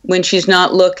when she's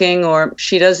not looking or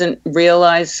she doesn't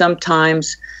realize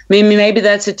sometimes. Maybe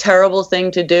that's a terrible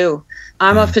thing to do.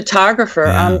 I'm a photographer.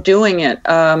 Yeah. I'm doing it.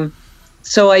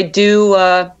 So I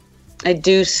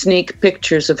do sneak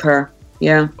pictures of her.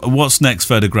 Yeah. What's next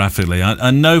photographically?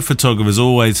 I know photographers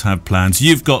always have plans.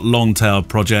 You've got long-tail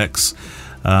projects,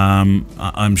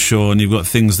 I'm sure, and you've got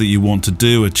things that you want to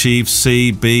do, achieve,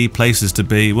 see, be, places to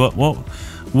be.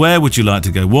 Where would you like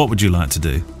to go? What would you like to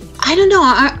do? I don't know.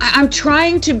 I'm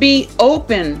trying to be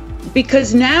open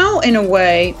because now, in a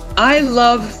way, I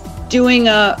love doing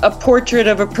a portrait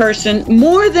of a person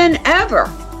more than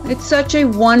ever. It's such a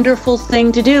wonderful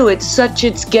thing to do.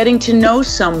 It's getting to know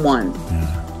someone.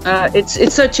 Yeah.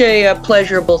 It's such a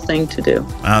pleasurable thing to do.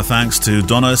 Thanks to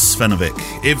Donna Svennevik.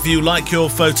 If you like your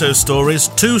photo stories,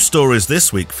 2 stories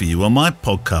this week for you on my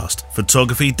podcast,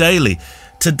 Photography Daily.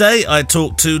 Today I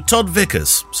talked to Todd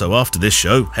Vickers. So after this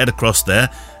show, head across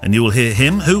there and you will hear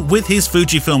him, who with his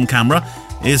Fujifilm camera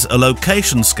is a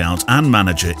location scout and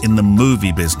manager in the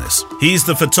movie business. He's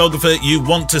the photographer you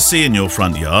want to see in your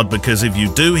front yard because if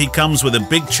you do, he comes with a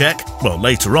big check, well,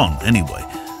 later on anyway.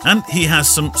 And he has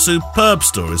some superb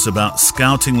stories about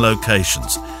scouting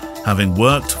locations, having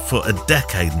worked for a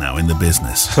decade now in the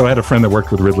business. So I had a friend that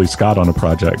worked with Ridley Scott on a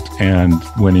project, and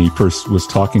when he first was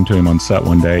talking to him on set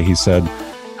one day, he said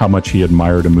how much he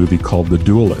admired a movie called The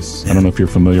Duelists. Yeah. I don't know if you're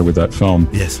familiar with that film.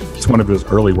 Yes. It's one of his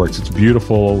early works. It's a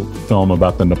beautiful film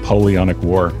about the Napoleonic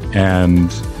War.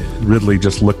 And Ridley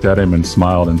just looked at him and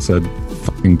smiled and said,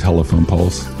 "Fucking telephone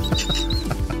poles."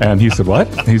 And he said, "What?"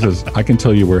 He says, "I can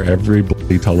tell you where every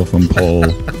bloody telephone pole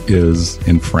is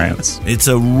in France." It's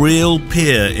a real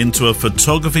peer into a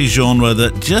photography genre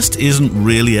that just isn't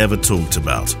really ever talked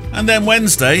about. And then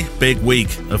Wednesday, big week,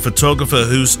 a photographer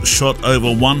who's shot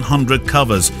over 100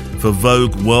 covers for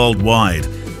Vogue worldwide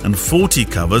and 40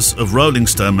 covers of Rolling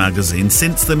Stone magazine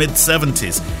since the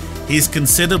mid-70s. He's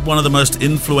considered one of the most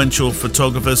influential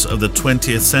photographers of the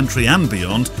 20th century and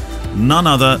beyond, none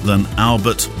other than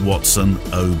Albert Watson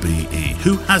OBE,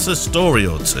 who has a story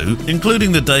or two,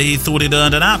 including the day he thought he'd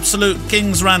earned an absolute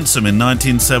king's ransom in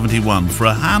 1971 for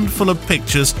a handful of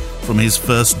pictures from his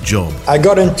first job. I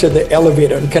got into the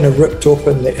elevator and kind of ripped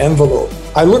open the envelope.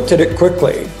 I looked at it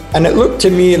quickly, and it looked to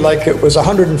me like it was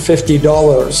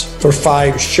 $150 for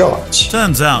 5 shots.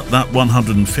 Turns out that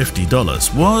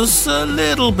 $150 was a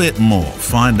little bit more.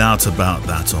 Find out about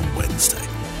that on Wednesday.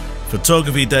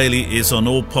 Photography Daily is on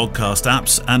all podcast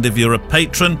apps, and if you're a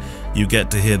patron, you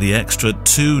get to hear the extra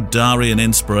 2 diary and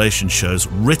inspiration shows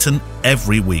written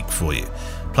every week for you.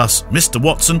 Plus, Mr.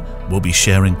 Watson will be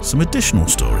sharing some additional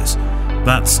stories.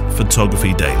 That's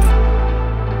Photography Daily.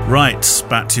 Right,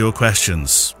 back to your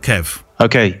questions. Kev.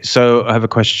 Okay, so I have a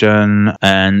question,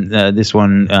 and this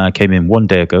one came in 1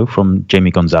 day ago from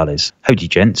Jamie Gonzalez. Howdy,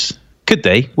 gents. Could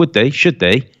they, would they, should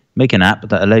they make an app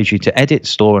that allows you to edit,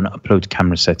 store, and upload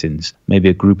camera settings? Maybe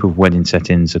a group of wedding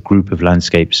settings, a group of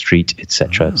landscape, street,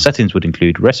 etc. Settings would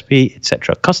include recipe,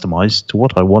 etc., customized to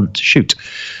what I want to shoot.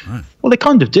 Right. Well, they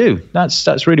kind of do.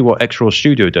 That's really what X-Raw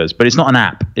Studio does, but it's not an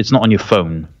app. It's not on your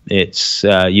phone. It's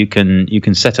you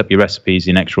can set up your recipes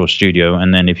in X-Raw Studio,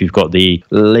 and then if you've got the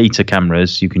later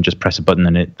cameras, you can just press a button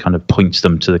and it kind of points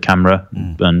them to the camera,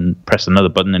 and press another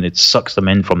button and it sucks them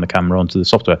in from the camera onto the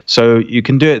software. So you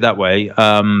can do it that way.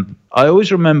 I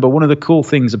always remember one of the cool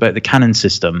things about the Canon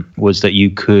system was that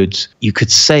you could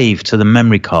save to the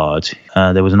memory card.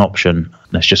 There was an option,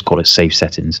 let's just call it save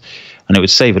settings, and it would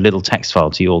save a little text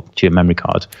file to your memory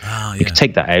card. You could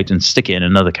take that out and stick it in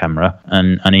another camera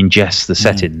and ingest the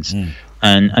settings.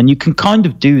 And you can kind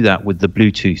of do that with the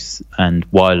Bluetooth and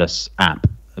wireless app.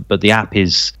 But the app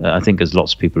is, I think, as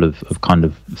lots of people have kind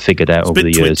of figured out over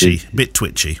the years. Bit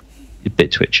twitchy,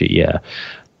 yeah.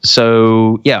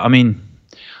 So, yeah, I mean,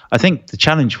 I think the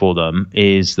challenge for them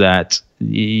is that,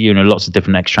 lots of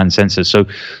different X-Trans sensors. So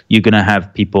you're going to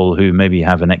have people who maybe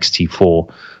have an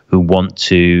X-T4 who want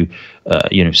to,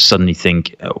 suddenly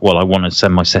think, well, I want to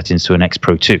send my settings to an X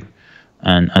Pro 2.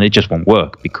 And it just won't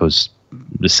work because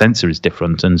the sensor is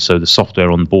different, and so the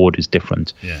software on board is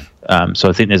different. Yeah. So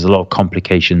I think there's a lot of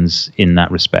complications in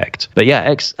that respect. But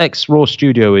yeah, X Raw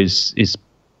Studio is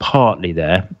partly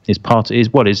there. It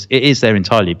is there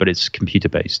entirely, but it's computer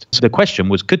based. So the question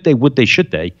was, could they, would they,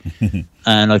 should they?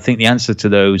 And I think the answer to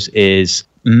those is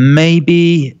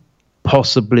maybe,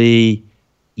 possibly,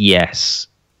 yes.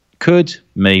 Could,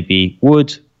 maybe,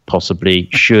 would, possibly,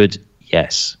 should,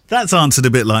 yes. That's answered a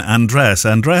bit like Andreas.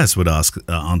 Andreas would answer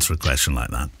a question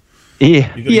like that.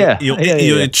 Yeah,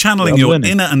 You're channeling your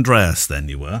inner Andreas, then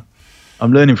you were.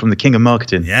 I'm learning from the king of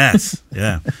marketing. Yes,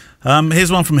 yeah.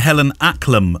 Here's one from Helen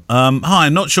Acklam. Hi,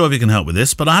 not sure if you can help with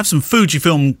this, but I have some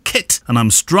Fujifilm kit, and I'm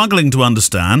struggling to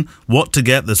understand what to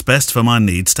get that's best for my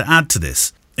needs to add to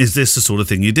this. Is this the sort of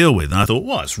thing you deal with? And I thought,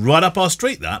 well, it's right up our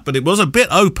street, that. But it was a bit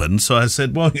open, so I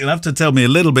said, well, you'll have to tell me a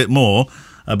little bit more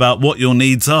about what your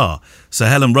needs are. So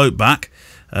Helen wrote back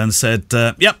and said,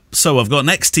 yep, so I've got an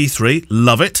X-T3,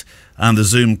 love it, and the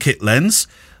zoom kit lens.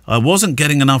 I wasn't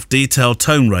getting enough detailed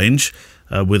tone range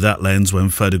with that lens when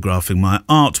photographing my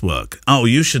artwork. Oh,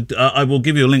 you should, I will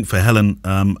give you a link for Helen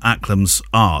Acklam's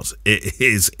art. It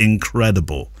is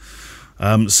incredible.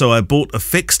 So I bought a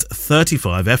fixed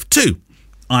 35 f2.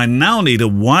 I now need a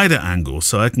wider angle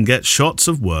so I can get shots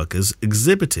of work as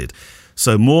exhibited.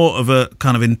 So more of a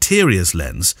kind of interiors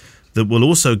lens that will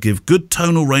also give good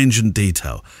tonal range and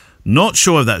detail. Not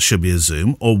sure if that should be a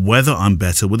zoom or whether I'm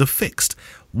better with a fixed.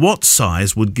 What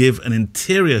size would give an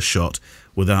interior shot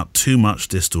without too much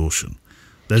distortion?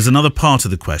 There's another part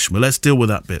of the question, but let's deal with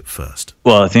that bit first.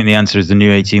 Well, I think the answer is the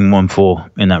new 18-1.4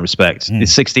 in that respect. The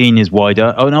 16 is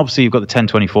wider. Oh, and obviously you've got the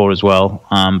 10-24 as well.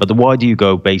 But the wider you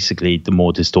go, basically, the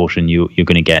more distortion you're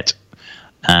going to get.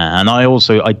 And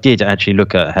I did actually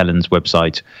look at Helen's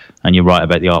website, and you're right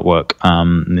about the artwork.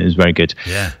 It was very good.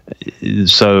 Yeah.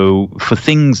 So for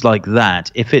things like that,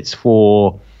 if it's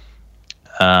for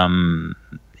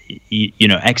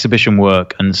exhibition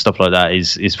work and stuff like that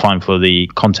is fine for the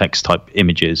context type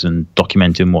images and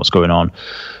documenting what's going on.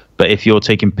 But if you're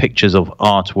taking pictures of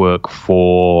artwork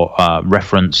for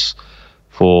reference,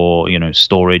 for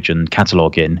storage and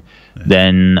cataloging,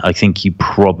 then I think you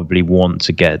probably want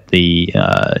to get the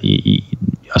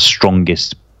a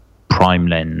strongest prime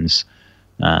lens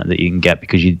that you can get,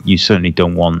 because you certainly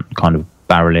don't want kind of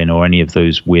barreling or any of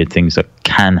those weird things that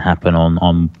can happen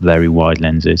on very wide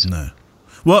lenses. No.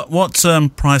 What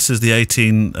price is the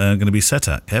 18 going to be set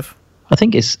at, Kev? I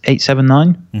think it's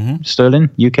 879 sterling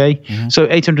UK. So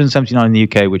 879 in the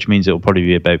UK, which means it'll probably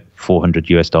be about $400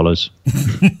 US.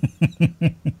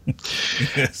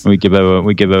 Yes. We give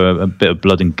a bit of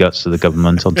blood and guts to the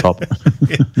government on top.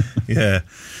 Yeah.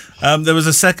 There was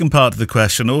a second part to the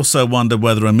question. Also wondered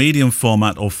whether a medium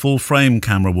format or full frame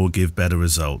camera will give better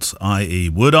results, i.e.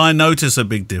 would I notice a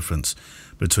big difference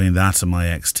between that and my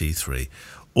X-T3?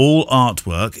 All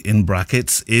artwork, in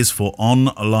brackets, is for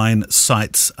online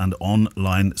sites and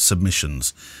online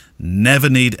submissions. Never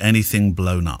need anything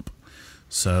blown up.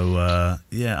 So,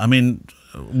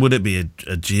 would it be a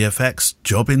GFX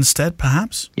job instead,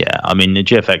 perhaps? Yeah, I mean, the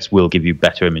GFX will give you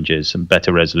better images and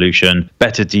better resolution,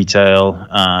 better detail,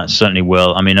 certainly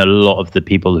will. I mean, a lot of the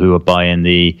people who are buying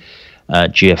the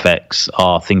GFX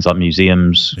are things like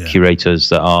museums, curators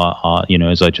that are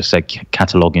as I just said,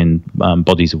 cataloguing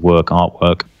bodies of work,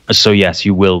 artwork. So yes,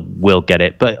 you will get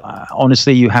it, but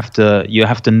honestly, you have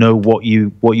to know what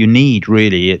you need.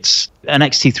 Really, it's an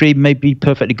X-T3 may be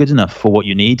perfectly good enough for what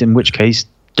you need. In which case,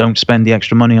 don't spend the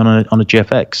extra money on a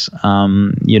GFX.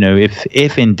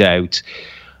 If in doubt,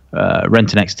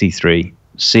 rent an X-T3.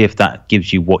 See if that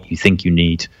gives you what you think you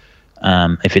need.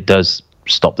 If it does,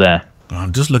 stop there.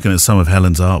 I'm just looking at some of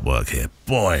Helen's artwork here.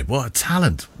 Boy, what a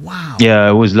talent. Wow. Yeah,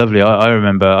 it was lovely. I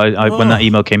remember when that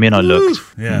email came in, I looked.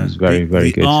 Yeah. It was very,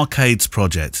 very good. The Arcades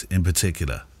project in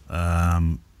particular.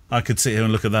 I could sit here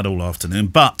and look at that all afternoon,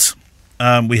 but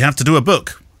we have to do a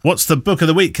book. What's the book of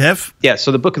the week, Kev? Yeah,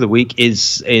 so the book of the week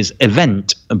is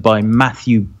Event by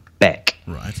Matthew Beck.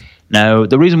 Right. Now,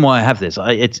 the reason why I have this,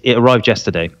 it arrived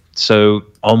yesterday. So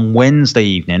on Wednesday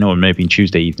evening, or maybe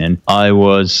Tuesday evening, I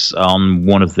was on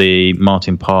one of the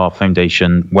Martin Parr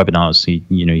Foundation webinars.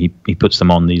 He puts them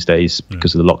on these days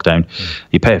because of the lockdown.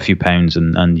 You pay a few pounds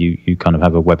and you kind of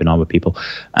have a webinar with people.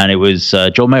 And it was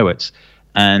Joel Meyerowitz.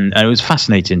 And it was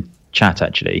fascinating chat,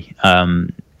 actually.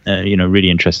 Really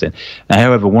interesting.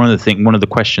 However, one of the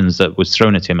questions that was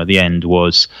thrown at him at the end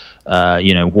was,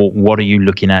 what are you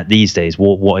looking at these days?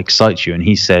 What excites you? And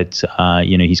he said,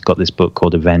 he's got this book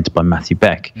called Event by Matthew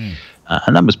Beck.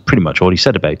 And that was pretty much all he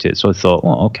said about it. So I thought,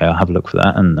 well, okay, I'll have a look for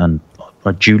that. And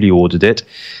I duly ordered it.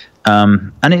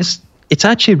 And It's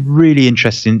actually really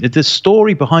interesting. The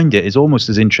story behind it is almost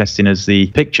as interesting as the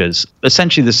pictures.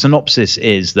 Essentially, the synopsis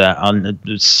is that on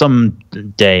some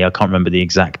day, I can't remember the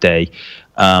exact day,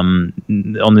 on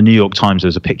the New York Times, there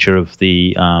was a picture of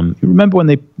the... you remember when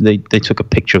they took a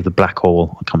picture of the black hole?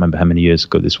 I can't remember how many years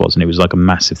ago this was, and it was like a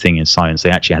massive thing in science.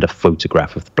 They actually had a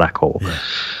photograph of the black hole,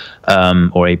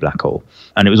 or a black hole,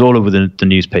 and it was all over the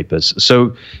newspapers.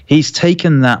 So he's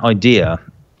taken that idea,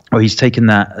 or he's taken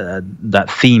that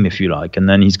theme, if you like, and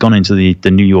then he's gone into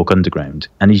the New York Underground,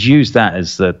 and he's used that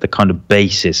as the kind of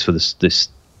basis for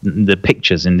the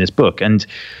pictures in this book. And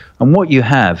what you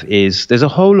have is there's a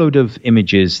whole load of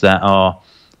images that are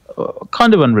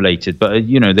kind of unrelated, but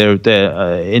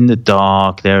they're in the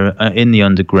dark, they're in the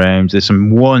underground. There's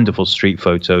some wonderful street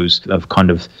photos of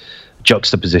kind of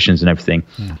juxtapositions and everything.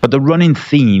 But the running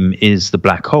theme is the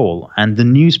black hole and the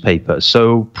newspaper.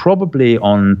 So probably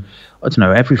on, I don't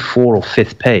know, every 4th or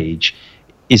 5th page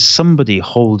is somebody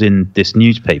holding this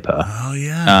newspaper,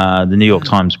 the New York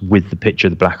Times, with the picture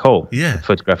of the black hole, the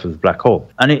photograph of the black hole.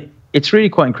 And it's really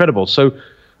quite incredible. So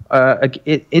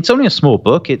it's only a small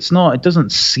book. It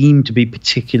doesn't seem to be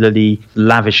particularly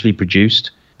lavishly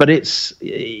produced, but it's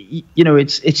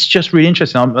just really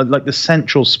interesting. Like the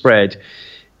central spread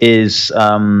is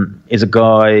a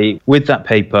guy with that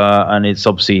paper, and it's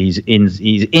obviously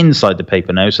he's inside the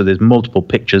paper now. So there's multiple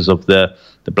pictures of the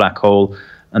black hole,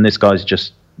 and this guy's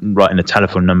just writing a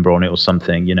telephone number on it or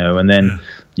something, and then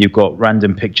you've got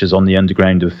random pictures on the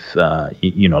underground of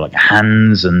like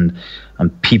hands and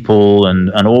people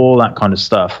and all that kind of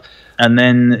stuff. And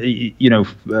then,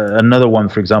 another one,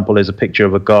 for example, is a picture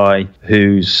of a guy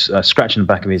who's scratching the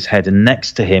back of his head, and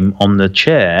next to him on the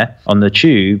chair, on the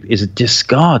tube, is a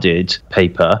discarded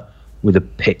paper with a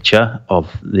picture of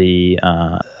the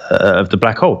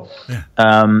black hole.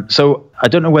 So I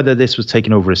don't know whether this was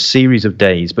taken over a series of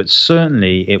days, but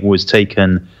certainly it was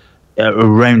taken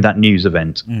around that news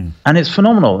event, and it's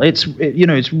phenomenal. It's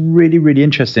really, really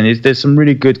interesting. There's some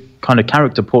really good kind of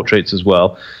character portraits as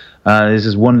well. There's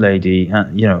this one lady,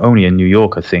 only in New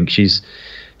York, I think.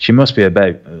 She must be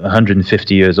about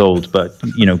 150 years old, but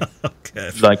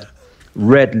like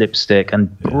red lipstick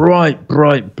and bright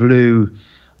blue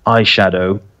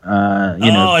eyeshadow.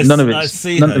 None of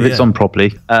it's on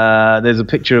properly. There's a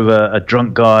picture of a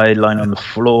drunk guy lying on the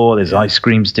floor. There's ice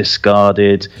creams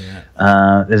discarded.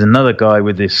 There's another guy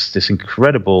with this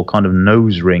incredible kind of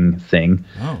nose ring thing.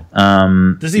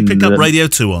 Does he pick up Radio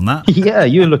 2 on that? Yeah,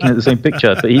 you're looking at the same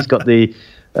picture, but he's got the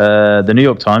New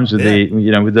York Times with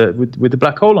with the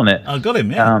black hole on it. I got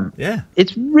him.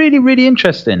 It's really, really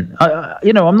interesting.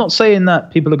 I'm not saying that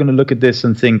people are going to look at this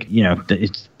and think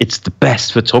it's the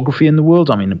best photography in the world.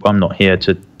 I mean, I'm not here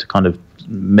to kind of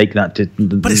make that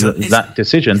that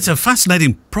decision. It's a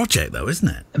fascinating project, though, isn't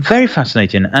it? Very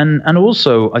fascinating, and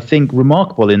also I think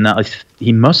remarkable in that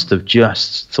he must have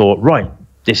just thought, right,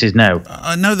 this is now.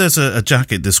 I know there's a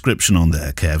jacket description on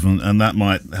there, Kev, and that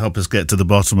might help us get to the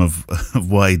bottom of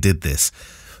why he did this.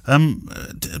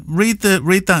 Read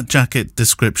that jacket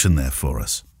description there for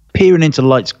us. Peering into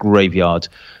light's graveyard.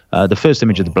 The first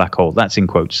image of the black hole, that's in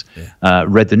quotes,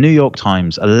 read the New York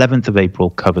Times 11th of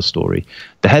April cover story.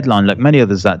 The headline, like many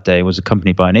others that day, was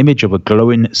accompanied by an image of a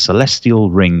glowing celestial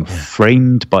ring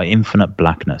framed by infinite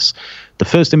blackness. The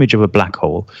first image of a black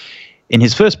hole. In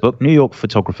his first book, New York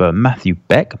photographer Matthew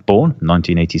Beck, born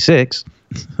 1986,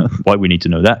 why we need to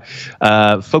know that,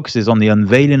 focuses on the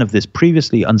unveiling of this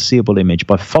previously unseeable image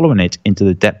by following it into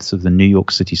the depths of the New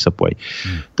York City subway.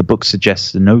 The book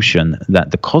suggests the notion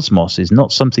that the cosmos is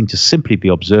not something to simply be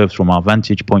observed from our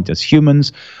vantage point as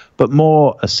humans, but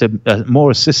more a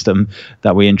system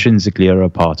that we intrinsically are a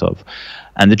part of.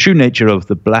 And the true nature of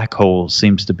the black hole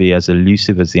seems to be as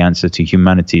elusive as the answer to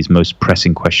humanity's most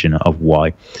pressing question of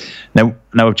why. Now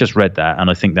I've just read that, and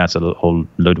I think that's a whole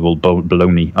load of old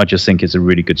baloney. I just think it's a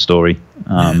really good story.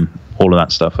 All of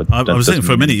that stuff. I was thinking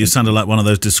for a minute, you sounded like one of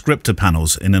those descriptor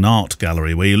panels in an art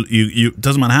gallery where you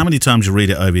doesn't matter how many times you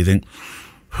read it over, you think,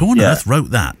 who on earth wrote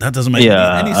that? That doesn't make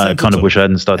any sense. I kind of wish I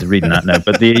hadn't started reading that now.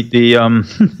 But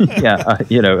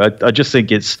I just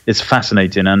think it's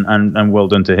fascinating and well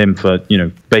done to him for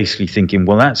basically thinking,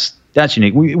 well, that's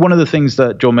unique. One of the things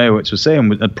that John Mayowitz was saying,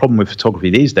 the problem with photography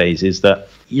these days is that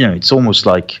it's almost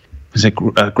like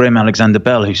Graham Alexander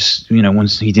Bell, who's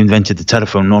once he'd invented the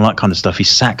telephone and all that kind of stuff, he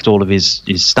sacked all of his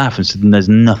staff and said there's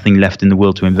nothing left in the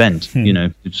world to invent.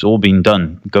 It's all been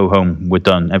done. Go home, we're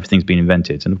done. Everything's been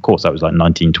invented. And of course that was like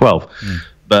 1912,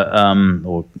 but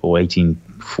or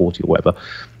 1840 or whatever.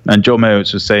 And John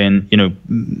Mayowitz was saying,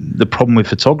 the problem with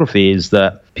photography is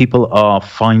that people are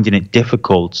finding it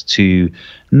difficult to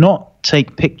not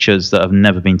take pictures that have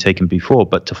never been taken before,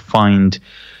 but to find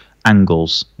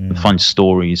angles, find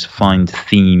stories, find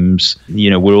themes.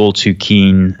 We're all too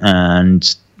keen and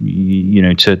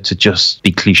to just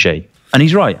be cliche. And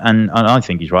he's right, and I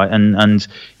think he's right. And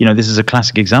this is a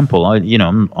classic example.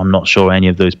 I'm not sure any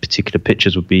of those particular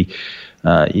pictures would be,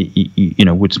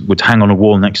 would hang on a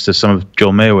wall next to some of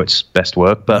Joel Meyewitz's best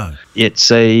work. But it's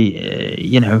what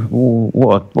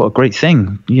a great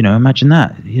thing. Imagine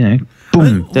that.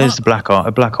 Boom, there's a black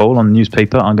hole on the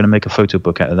newspaper. I'm going to make a photo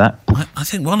book out of that. I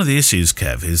think one of the issues,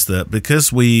 Kev, is that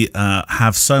because we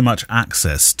have so much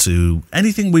access to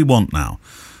anything we want now.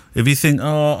 If you think,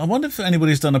 I wonder if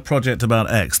anybody's done a project about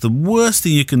X, the worst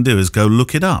thing you can do is go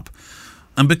look it up.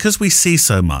 And because we see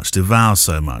so much, devour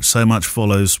so much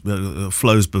flows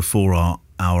before our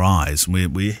eyes,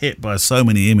 and we're hit by so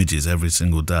many images every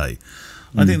single day.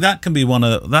 I think that can be one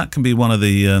of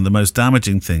the most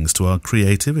damaging things to our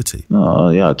creativity. Oh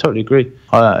yeah, I totally agree.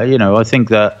 I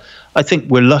think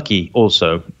we're lucky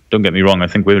also. Don't get me wrong. I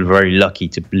think we're very lucky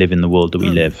to live in the world that we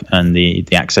live, and the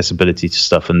accessibility to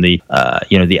stuff, and the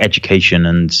education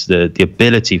and the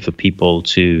ability for people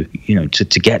to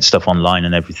get stuff online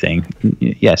and everything.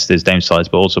 Yes, there's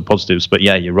downsides, but also positives. But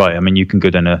yeah, you're right. I mean, you can go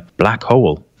down a black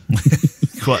hole,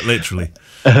 quite literally,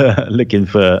 looking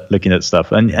at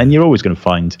stuff, and you're always going to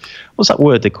find, what's that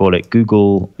word they call it?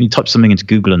 Google. You type something into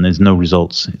Google and there's no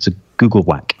results. It's a Google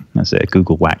whack. That's it, a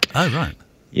Google whack. Oh right.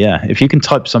 Yeah, if you can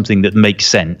type something that makes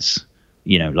sense,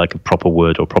 like a proper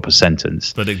word or proper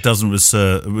sentence, but it doesn't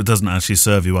actually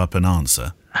serve you up an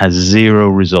answer, has zero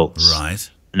results. Right.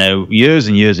 Now, years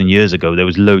and years and years ago, there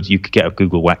was loads you could get a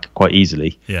Google whack quite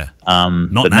easily. Yeah.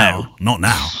 Not now.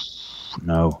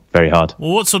 No, very hard.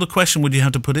 Well, what sort of question would you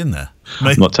have to put in there?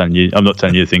 I'm not telling you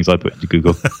the things I put into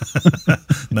Google.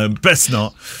 No, best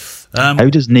not. How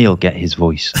does Neil get his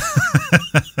voice?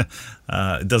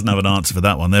 It doesn't have an answer for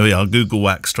that one. There we are. Google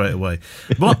whack straight away.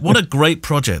 What a great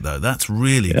project, though. That's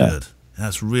really good.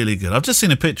 That's really good. I've just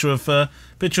seen a picture of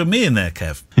me in there,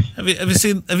 Kev.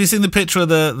 Have you seen the picture of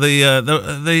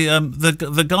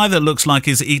the guy that looks like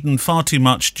he's eaten far too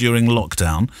much during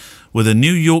lockdown with a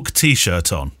New York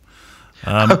T-shirt on?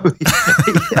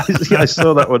 I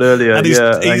saw that one earlier. And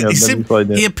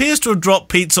he appears to have dropped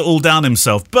pizza all down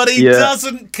himself, but he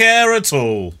doesn't care at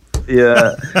all.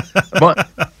 Yeah,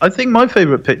 I think my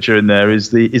favourite picture in there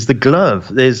is the glove.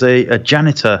 There's a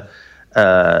janitor,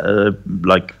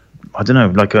 like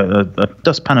a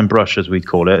dustpan and brush, as we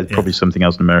call it. Probably something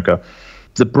else in America.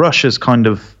 The brush is kind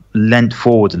of leant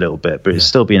forward a little bit, but it's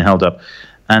still being held up.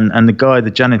 And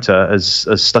the janitor has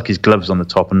stuck his gloves on the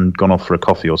top and gone off for a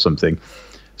coffee or something.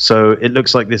 So it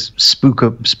looks like this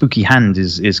spooky hand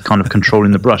is kind of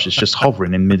controlling the brush. It's just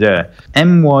hovering in midair.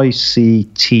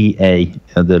 MYCTA,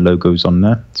 the logo's on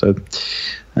there. So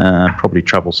probably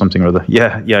travel something or other.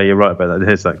 Yeah, you're right about that.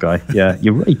 There's that guy. Yeah,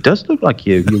 you're right. He does look like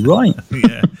you. You're right.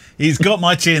 Yeah, he's got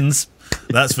my chins.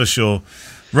 That's for sure.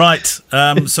 Right,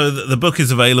 so the book is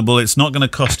available. It's not going to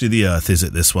cost you the earth, is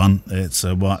it, this one? It's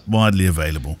widely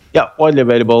available. Yeah, widely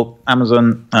available.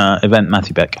 Amazon, event,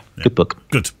 Matthew Beck. Yeah. Good book.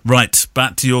 Good. Right,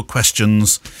 back to your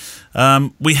questions.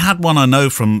 We had one, I know,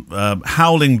 from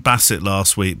Howling Bassett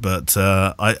last week, but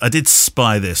I did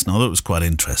spy this, and I thought it was quite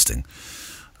interesting.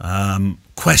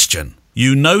 Question.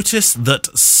 You notice that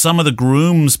some of the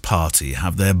groom's party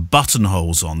have their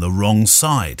buttonholes on the wrong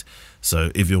side.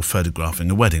 So if you're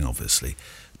photographing a wedding, obviously.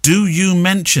 Do you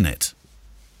mention it?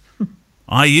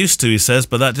 I used to, he says,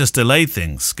 but that just delayed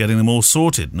things, getting them all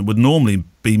sorted. And it would normally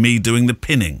be me doing the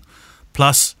pinning.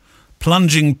 Plus,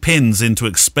 plunging pins into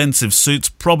expensive suits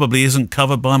probably isn't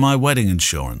covered by my wedding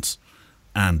insurance.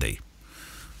 Andy.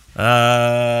 Do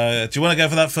you want to go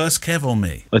for that first, Kev, or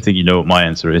me? I think you know what my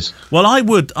answer is. Well, I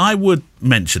would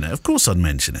mention it. Of course I'd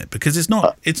mention it, because it's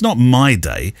not my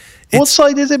day. What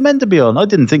side is it meant to be on? I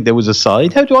didn't think there was a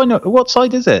side. How do I know? What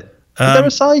side is it? Is there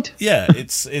a side? Yeah,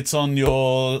 it's on you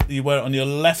wear it on your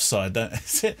left side, don't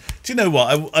you? Do you know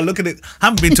what? I look at it, I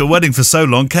haven't been to a wedding for so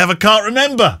long, Kev, I can't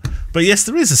remember. But yes,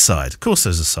 there is a side. Of course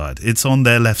there's a side. It's on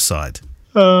their left side.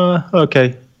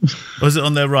 Okay. Or is it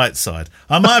on their right side?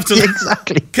 I might have to...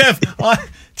 Exactly. Kev,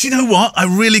 do you know what? I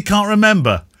really can't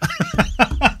remember.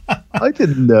 I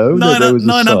didn't know that there was a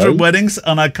 900 side. Weddings,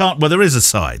 and I can't... Well, there is a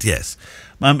side, yes.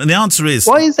 And the answer is...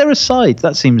 Why is there a side?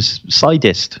 That seems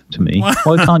sidist to me.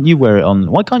 Why can't you wear it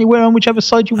on... Why can't you wear it on whichever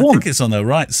side you want? I think it's on the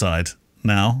right side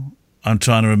now. I'm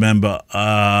trying to remember...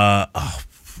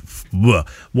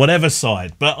 whatever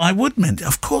side. But I would mention...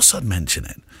 Of course I'd mention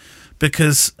it.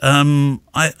 Because, I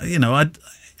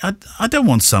don't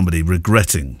want somebody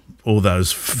regretting all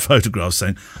those photographs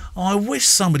saying, I wish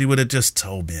somebody would have just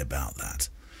told me about that.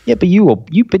 Yeah, but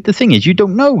but the thing is, you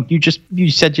don't know.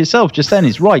 You said yourself just then,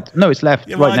 it's right. No, it's left.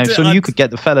 Right now. So you could get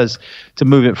the fellas to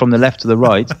move it from the left to the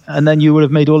right, and then you would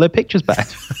have made all their pictures back.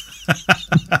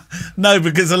 No,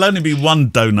 because there'll only be one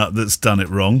donut that's done it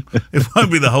wrong. It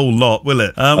won't be the whole lot, will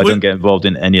it? I don't get involved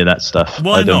in any of that stuff.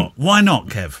 Why not? Why not,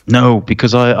 Kev? No,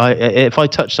 because I if I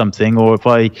touch something, or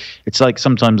it's like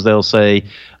sometimes they'll say,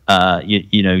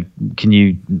 can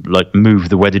you like move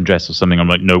the wedding dress or something? I'm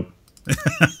like, nope.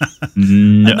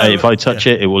 No, if I touch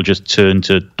it will just turn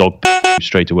to dog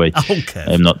straight away. Okay.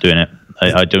 I'm not doing it.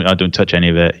 I don't touch any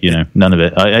of it. None of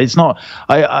it. It's not.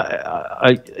 I'm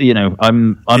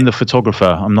the photographer.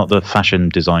 I'm not the fashion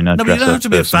designer. No, but you don't have to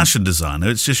be a fashion designer.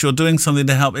 It's just you're doing something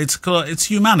to help. It's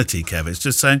humanity, Kev. It's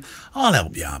just saying, I'll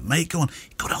help you out, mate. Go on.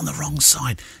 You got it on the wrong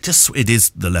side. It is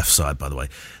the left side, by the way.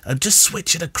 Just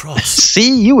switch it across.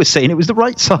 See, you were saying it was the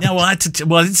right side. Yeah, well, I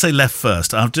didn't say left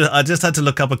first. I just had to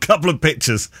look up a couple of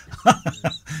pictures.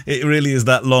 It really is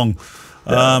that long.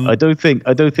 I don't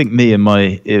think me in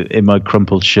my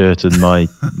crumpled shirt and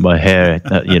my hair,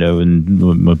 and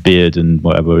my beard and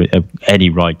whatever, have any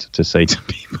right to say to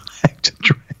people how to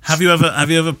dress. Have you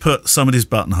ever put somebody's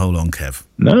buttonhole on, Kev?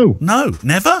 No,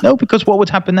 never. No, because what would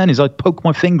happen then is I'd poke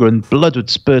my finger and blood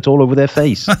would spurt all over their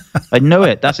face. I know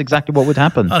it. That's exactly what would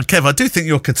happen. Oh, Kev, I do think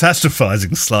you're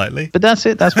catastrophizing slightly. But that's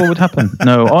it. That's what would happen.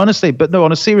 No, honestly,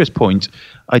 on a serious point,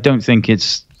 I don't think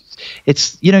it's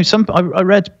I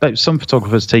read about some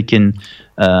photographers taking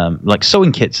like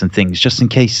sewing kits and things just in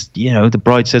case the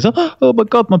bride says, oh my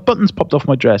god, my button's popped off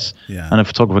my dress, and a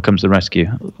photographer comes to the rescue.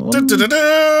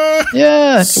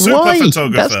 Yeah, super why?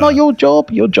 photographer. That's not your job.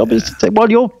 Your job is to take,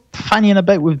 while you're fanning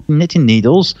about with knitting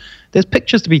needles, there's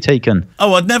pictures to be taken.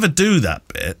 Oh, I'd never do that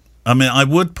bit. I mean, I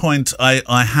would point,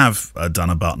 I have done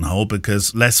a buttonhole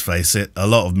because, let's face it, a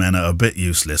lot of men are a bit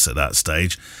useless at that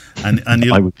stage. And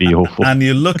you, I would be awful. And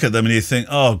you look at them and you think,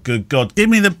 oh, good God, give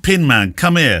me the pin, man,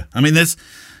 come here. I mean, there's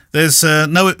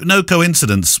no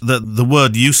coincidence that the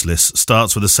word useless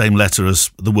starts with the same letter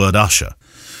as the word usher.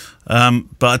 But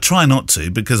I try not to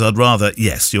because I'd rather,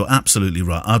 yes, you're absolutely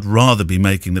right, I'd rather be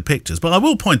making the pictures. But I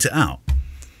will point it out.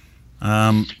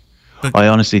 I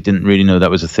honestly didn't really know that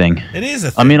was a thing. It is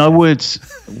a thing. I mean, I would.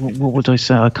 What would I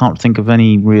say? I can't think of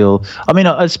any real. I mean,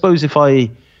 I suppose if I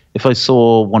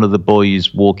saw one of the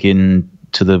boys walk in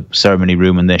to the ceremony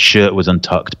room and their shirt was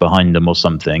untucked behind them or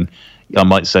something, I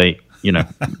might say,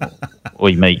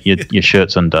 "Oi, mate, your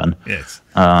shirt's undone." Yes.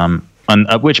 And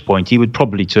at which point he would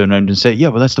probably turn around and say, "Yeah,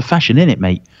 well, that's the fashion, innit,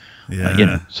 mate?"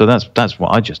 Yeah. So that's what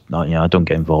I don't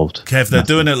get involved. Kev, they're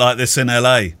doing it like this in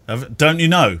LA. Don't you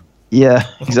know? Yeah,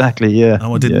 exactly. Yeah.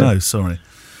 Oh, I didn't know. Sorry,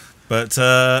 but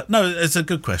no, it's a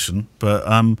good question. But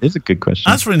it's a good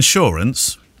question. As for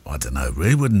insurance, I don't know.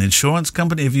 Really, would an insurance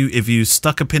company, if you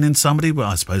stuck a pin in somebody? Well,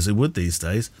 I suppose it would these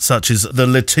days. Such is the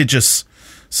litigious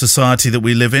society that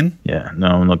we live in. Yeah. No,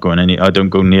 I'm not going I don't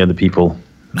go near the people.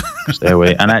 Stay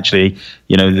away. And actually,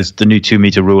 there's the new 2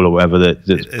 meter rule or whatever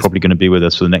that's probably going to be with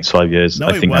us for the next 5 years. No,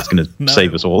 I think that's going to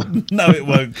save us all. No, it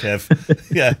won't,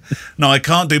 Kev. Yeah. No, I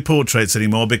can't do portraits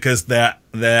anymore because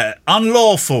they're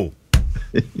unlawful.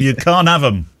 You can't have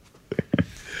them.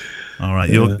 All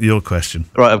right, your question.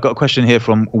 Right, I've got a question here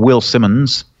from Will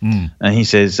Simmons. And he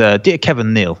says, Dear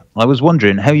Kevin Neil, I was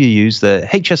wondering how you use the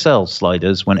HSL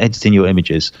sliders when editing your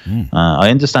images.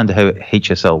 I understand how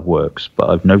HSL works,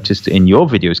 but I've noticed in your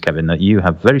videos, Kevin, that you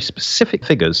have very specific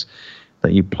figures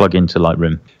that you plug into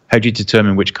Lightroom. How do you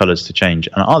determine which colours to change?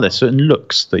 And are there certain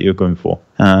looks that you're going for?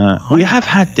 We have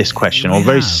had this question, or a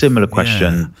very similar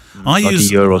question, a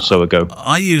year or so ago.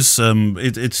 I use,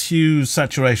 it's hue,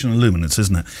 saturation, and luminance,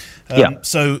 isn't it?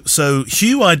 So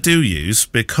hue I do use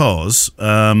because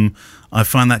I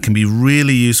find that can be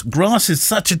really useful. Grass is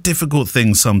such a difficult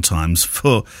thing sometimes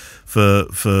for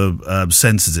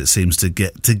sensors, it seems,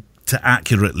 to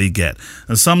accurately get.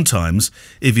 And sometimes,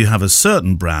 if you have a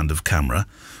certain brand of camera,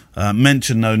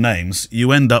 mention no names,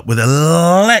 you end up with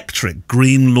electric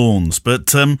green lawns.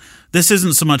 But this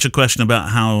isn't so much a question about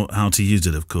how to use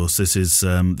it, of course. This is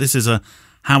a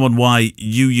how and why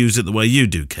you use it the way you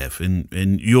do, Kev,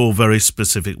 in your very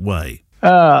specific way.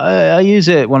 I use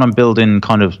it when I'm building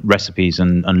kind of recipes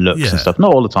and looks and stuff.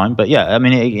 Not all the time, but yeah, I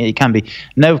mean, it can be.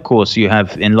 Now, of course, you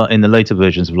have in the later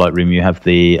versions of Lightroom, you have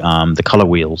the color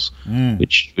wheels,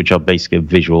 which are basically a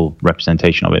visual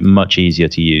representation of it, much easier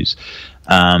to use.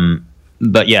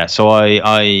 But yeah, so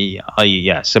I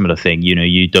similar thing.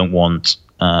 You don't want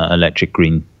electric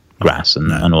green grass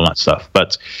and all that stuff.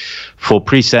 But for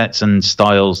presets and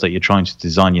styles that you're trying to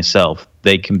design yourself,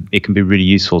 it can be really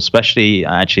useful, especially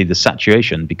actually the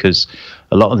saturation, because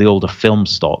a lot of the older film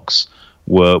stocks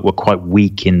were quite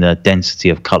weak in the density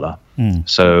of color.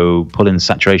 So pulling the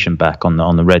saturation back on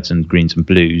the reds and greens and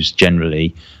blues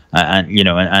generally,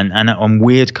 and on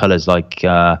weird colors like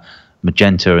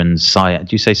magenta and cyan.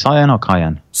 Do you say cyan or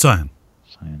cyan? Cyan.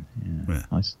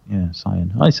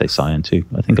 Cyan. I say cyan too.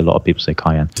 I think a lot of people say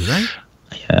cyan. Do they?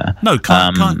 Yeah. No,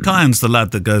 Cyan's the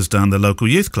lad that goes down the local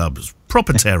youth club. It's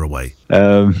proper tearaway.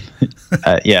 So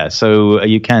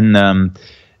you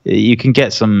can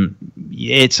get some.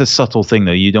 It's a subtle thing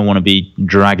though. You don't want to be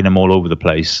dragging them all over the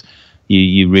place.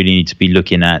 You really need to be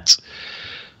looking at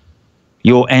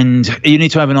your end. You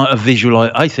need to have a visual.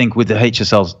 I think with the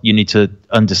HSLs, you need to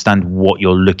understand what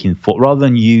you're looking for rather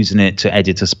than using it to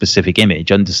edit a specific image.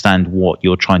 Understand what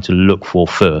you're trying to look for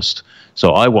first.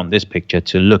 So I want this picture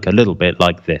to look a little bit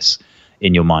like this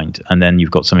in your mind, and then you've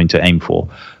got something to aim for.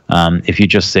 If you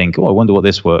just think, I wonder what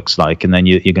this works like, and then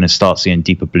you're going to start seeing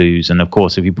deeper blues. And of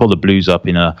course, if you pull the blues up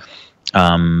in the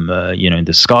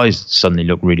skies suddenly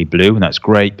look really blue, and that's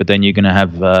great. But then you're going to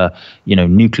have,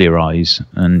 nuclear eyes,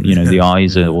 and the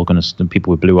eyes are all going to.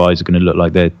 People with blue eyes are going to look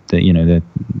like they're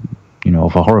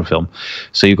of a horror film.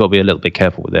 So you've got to be a little bit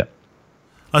careful with it.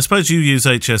 I suppose you use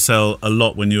HSL a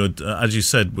lot when you're, as you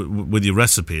said, with your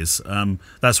recipes.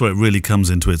 That's where it really comes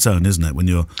into its own, isn't it? When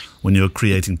you're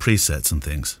creating presets and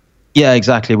things. Yeah,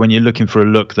 exactly. When you're looking for a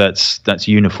look that's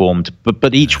uniformed,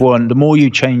 but each one, the more you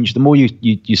change, the more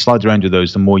you slide around with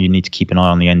those, the more you need to keep an eye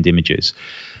on the end images,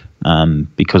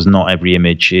 because not every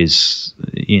image is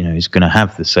going to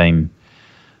have the same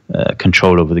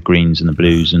control over the greens and the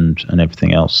blues and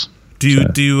everything else. Do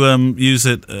you use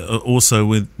it also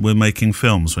with making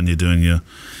films when you're doing your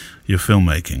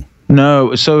filmmaking?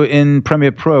 No. So in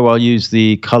Premiere Pro, I'll use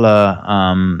the color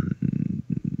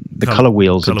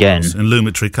wheels again. In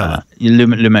Lumetri color.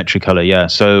 Lumetri color, yeah.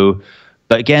 So,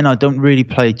 but again, I don't really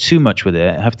play too much with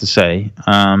it, I have to say.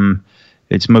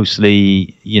 It's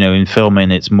mostly, in filming,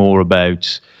 it's more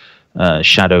about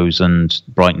shadows and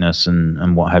brightness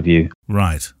and what have you.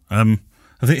 Right. I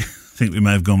think we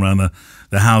may have gone around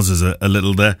the houses a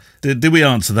little there. Did we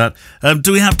answer that?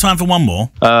 Do we have time for one more?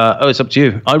 It's up to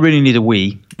you. I really need a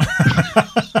wee.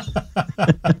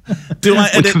 Do I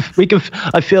edit?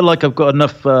 I feel like I've got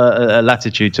enough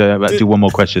latitude to do one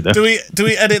more question. Though. Do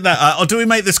we edit that, or do we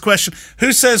make this question?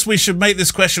 Who says we should make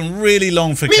this question really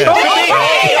long for Kev?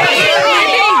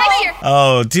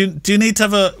 Oh, do you need to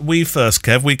have a wee first,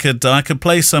 Kev? I could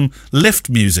play some lift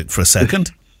music for a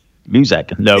second.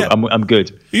 Music? No, yeah. I'm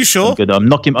good. Are you sure? I'm good. I'm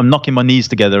knocking my knees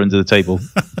together under the table.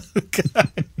 Okay.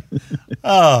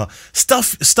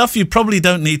 Stuff you probably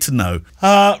don't need to know.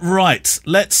 Right,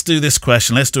 let's do this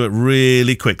question. Let's do it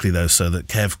really quickly though, so that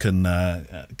Kev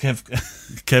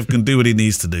can do what he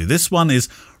needs to do. This one is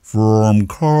from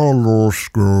Carlos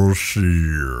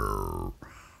Garcia.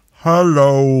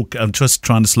 Hello. I'm just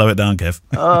trying to slow it down, Kev.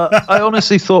 I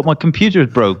honestly thought my computer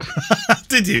had broke.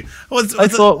 Did you? I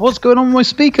thought, what's going on with my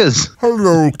speakers?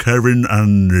 Hello, Kevin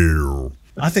and Neil.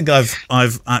 I think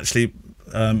I've actually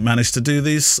managed to do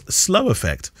these slow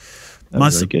effect.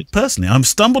 Very good. Personally, I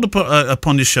stumbled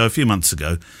upon your show a few months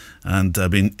ago, and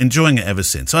I've been enjoying it ever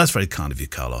since. So that's very kind of you,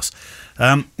 Carlos.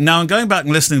 Now I'm going back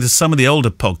and listening to some of the older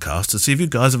podcasts to see if you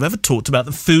guys have ever talked about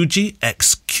the Fuji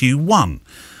XQ1.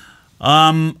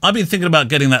 I've been thinking about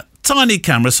getting that tiny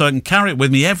camera so I can carry it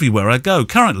with me everywhere I go.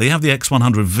 Currently, I have the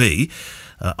X100V.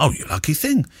 You lucky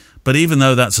thing. But even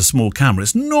though that's a small camera,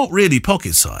 it's not really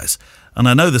pocket size. And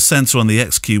I know the sensor on the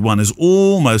XQ1 is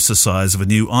almost the size of a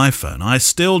new iPhone. I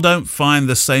still don't find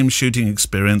the same shooting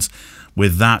experience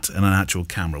with that and an actual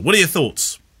camera. What are your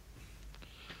thoughts?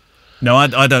 No,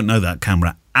 I don't know that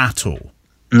camera at all.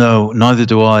 No, neither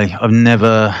do I. I've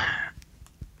never,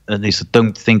 at least I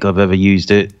don't think I've ever used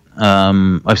it.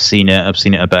 I've seen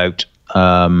it about.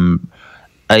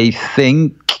 I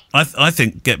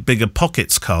think get bigger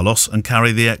pockets, Carlos, and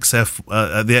carry the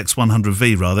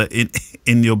X100V rather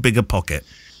in your bigger pocket.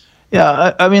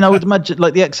 Yeah, I mean, I would imagine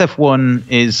like the XF1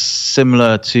 is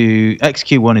similar to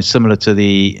XQ1 is similar to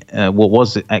the what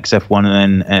was the XF1,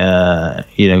 and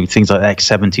then things like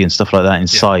X70 and stuff like that in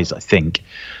size, I think.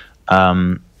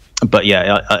 But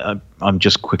yeah, I'm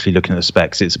just quickly looking at the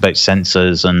specs. It's about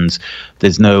sensors, and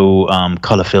there's no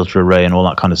color filter array and all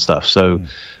that kind of stuff. So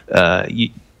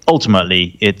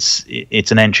ultimately,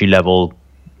 it's an entry level,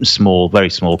 very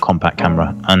small compact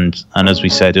camera. And as we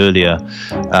said earlier,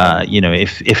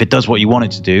 if it does what you want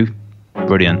it to do,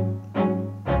 brilliant.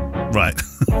 Right.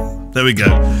 There we go.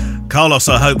 Carlos,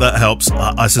 I hope that helps.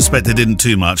 I suspect it didn't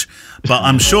too much, but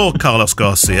I'm sure, Carlos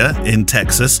Garcia in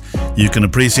Texas, you can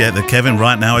appreciate that Kevin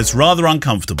right now is rather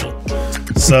uncomfortable.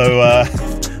 So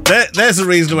there's a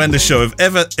reason to end the show, if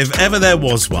ever there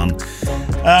was one.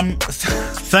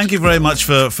 Thank you very much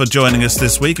for joining us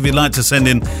this week. If you'd like to send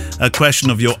in a question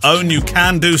of your own, you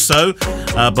can do so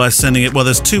by sending it. Well,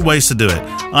 there's two ways to do it.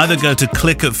 Either go to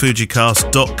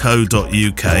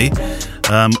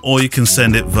click@fujicast.co.uk or you can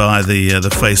send it via the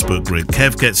Facebook group.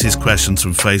 Kev gets his questions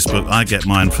from Facebook. I get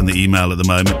mine from the email at the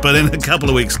moment. But in a couple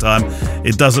of weeks' time,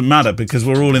 it doesn't matter because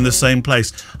we're all in the same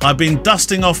place. I've been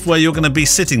dusting off where you're going to be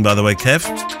sitting, by the way, Kev.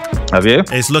 Have you?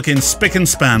 It's looking spick and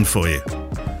span for you.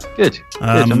 Good.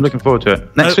 I'm looking forward to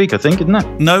it. Next week, I think, isn't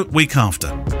it? No, week after.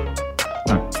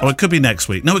 Or it could be next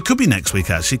week. No, it could be next week,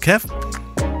 actually, Kev.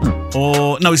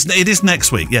 Or, no, it is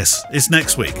next week. Yes, it's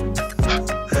next week.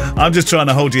 I'm just trying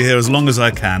to hold you here as long as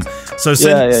I can. So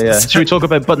yeah. Should we talk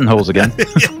about buttonholes again?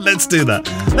 Yeah, let's do that.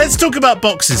 Let's talk about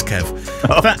boxes, Kev.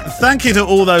 Thank you to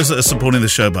all those that are supporting the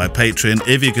show by Patreon.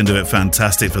 If you can do it,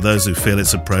 fantastic. For those who feel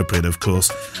it's appropriate, of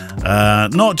course.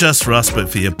 Not just for us, but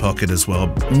for your pocket as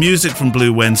well. Music from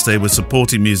Blue Wednesday. We're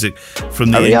supporting music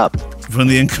from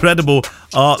the incredible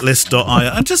artlist.io.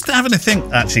 I'm just having a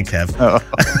think, actually, Kev. Oh.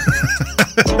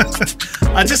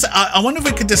 I wonder if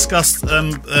we could discuss...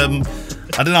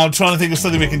 I don't know, I'm trying to think of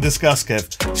something we can discuss,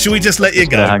 Kev. Should we just let you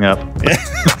go? Hang up. Yeah.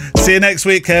 See you next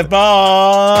week, Kev.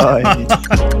 Bye. Bye.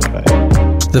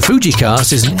 The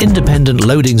Fujicast is an independent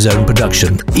loading zone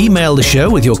production. Email the show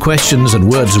with your questions and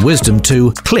words of wisdom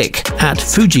to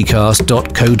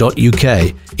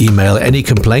click@fujicast.co.uk. Email any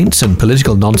complaints and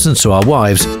political nonsense to our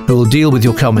wives, who will deal with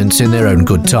your comments in their own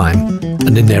good time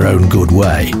and in their own good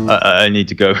way. I need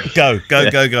to go. Go.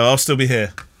 I'll still be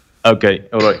here. Okay.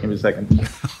 All right. Give me a second.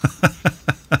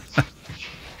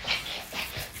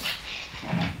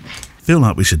 I feel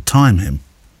like we should time him.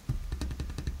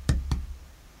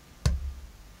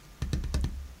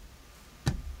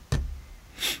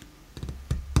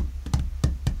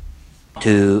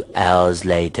 Two hours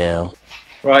later.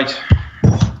 Right.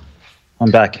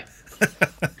 I'm back.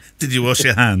 Did you wash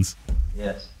your hands?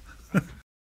 Yes.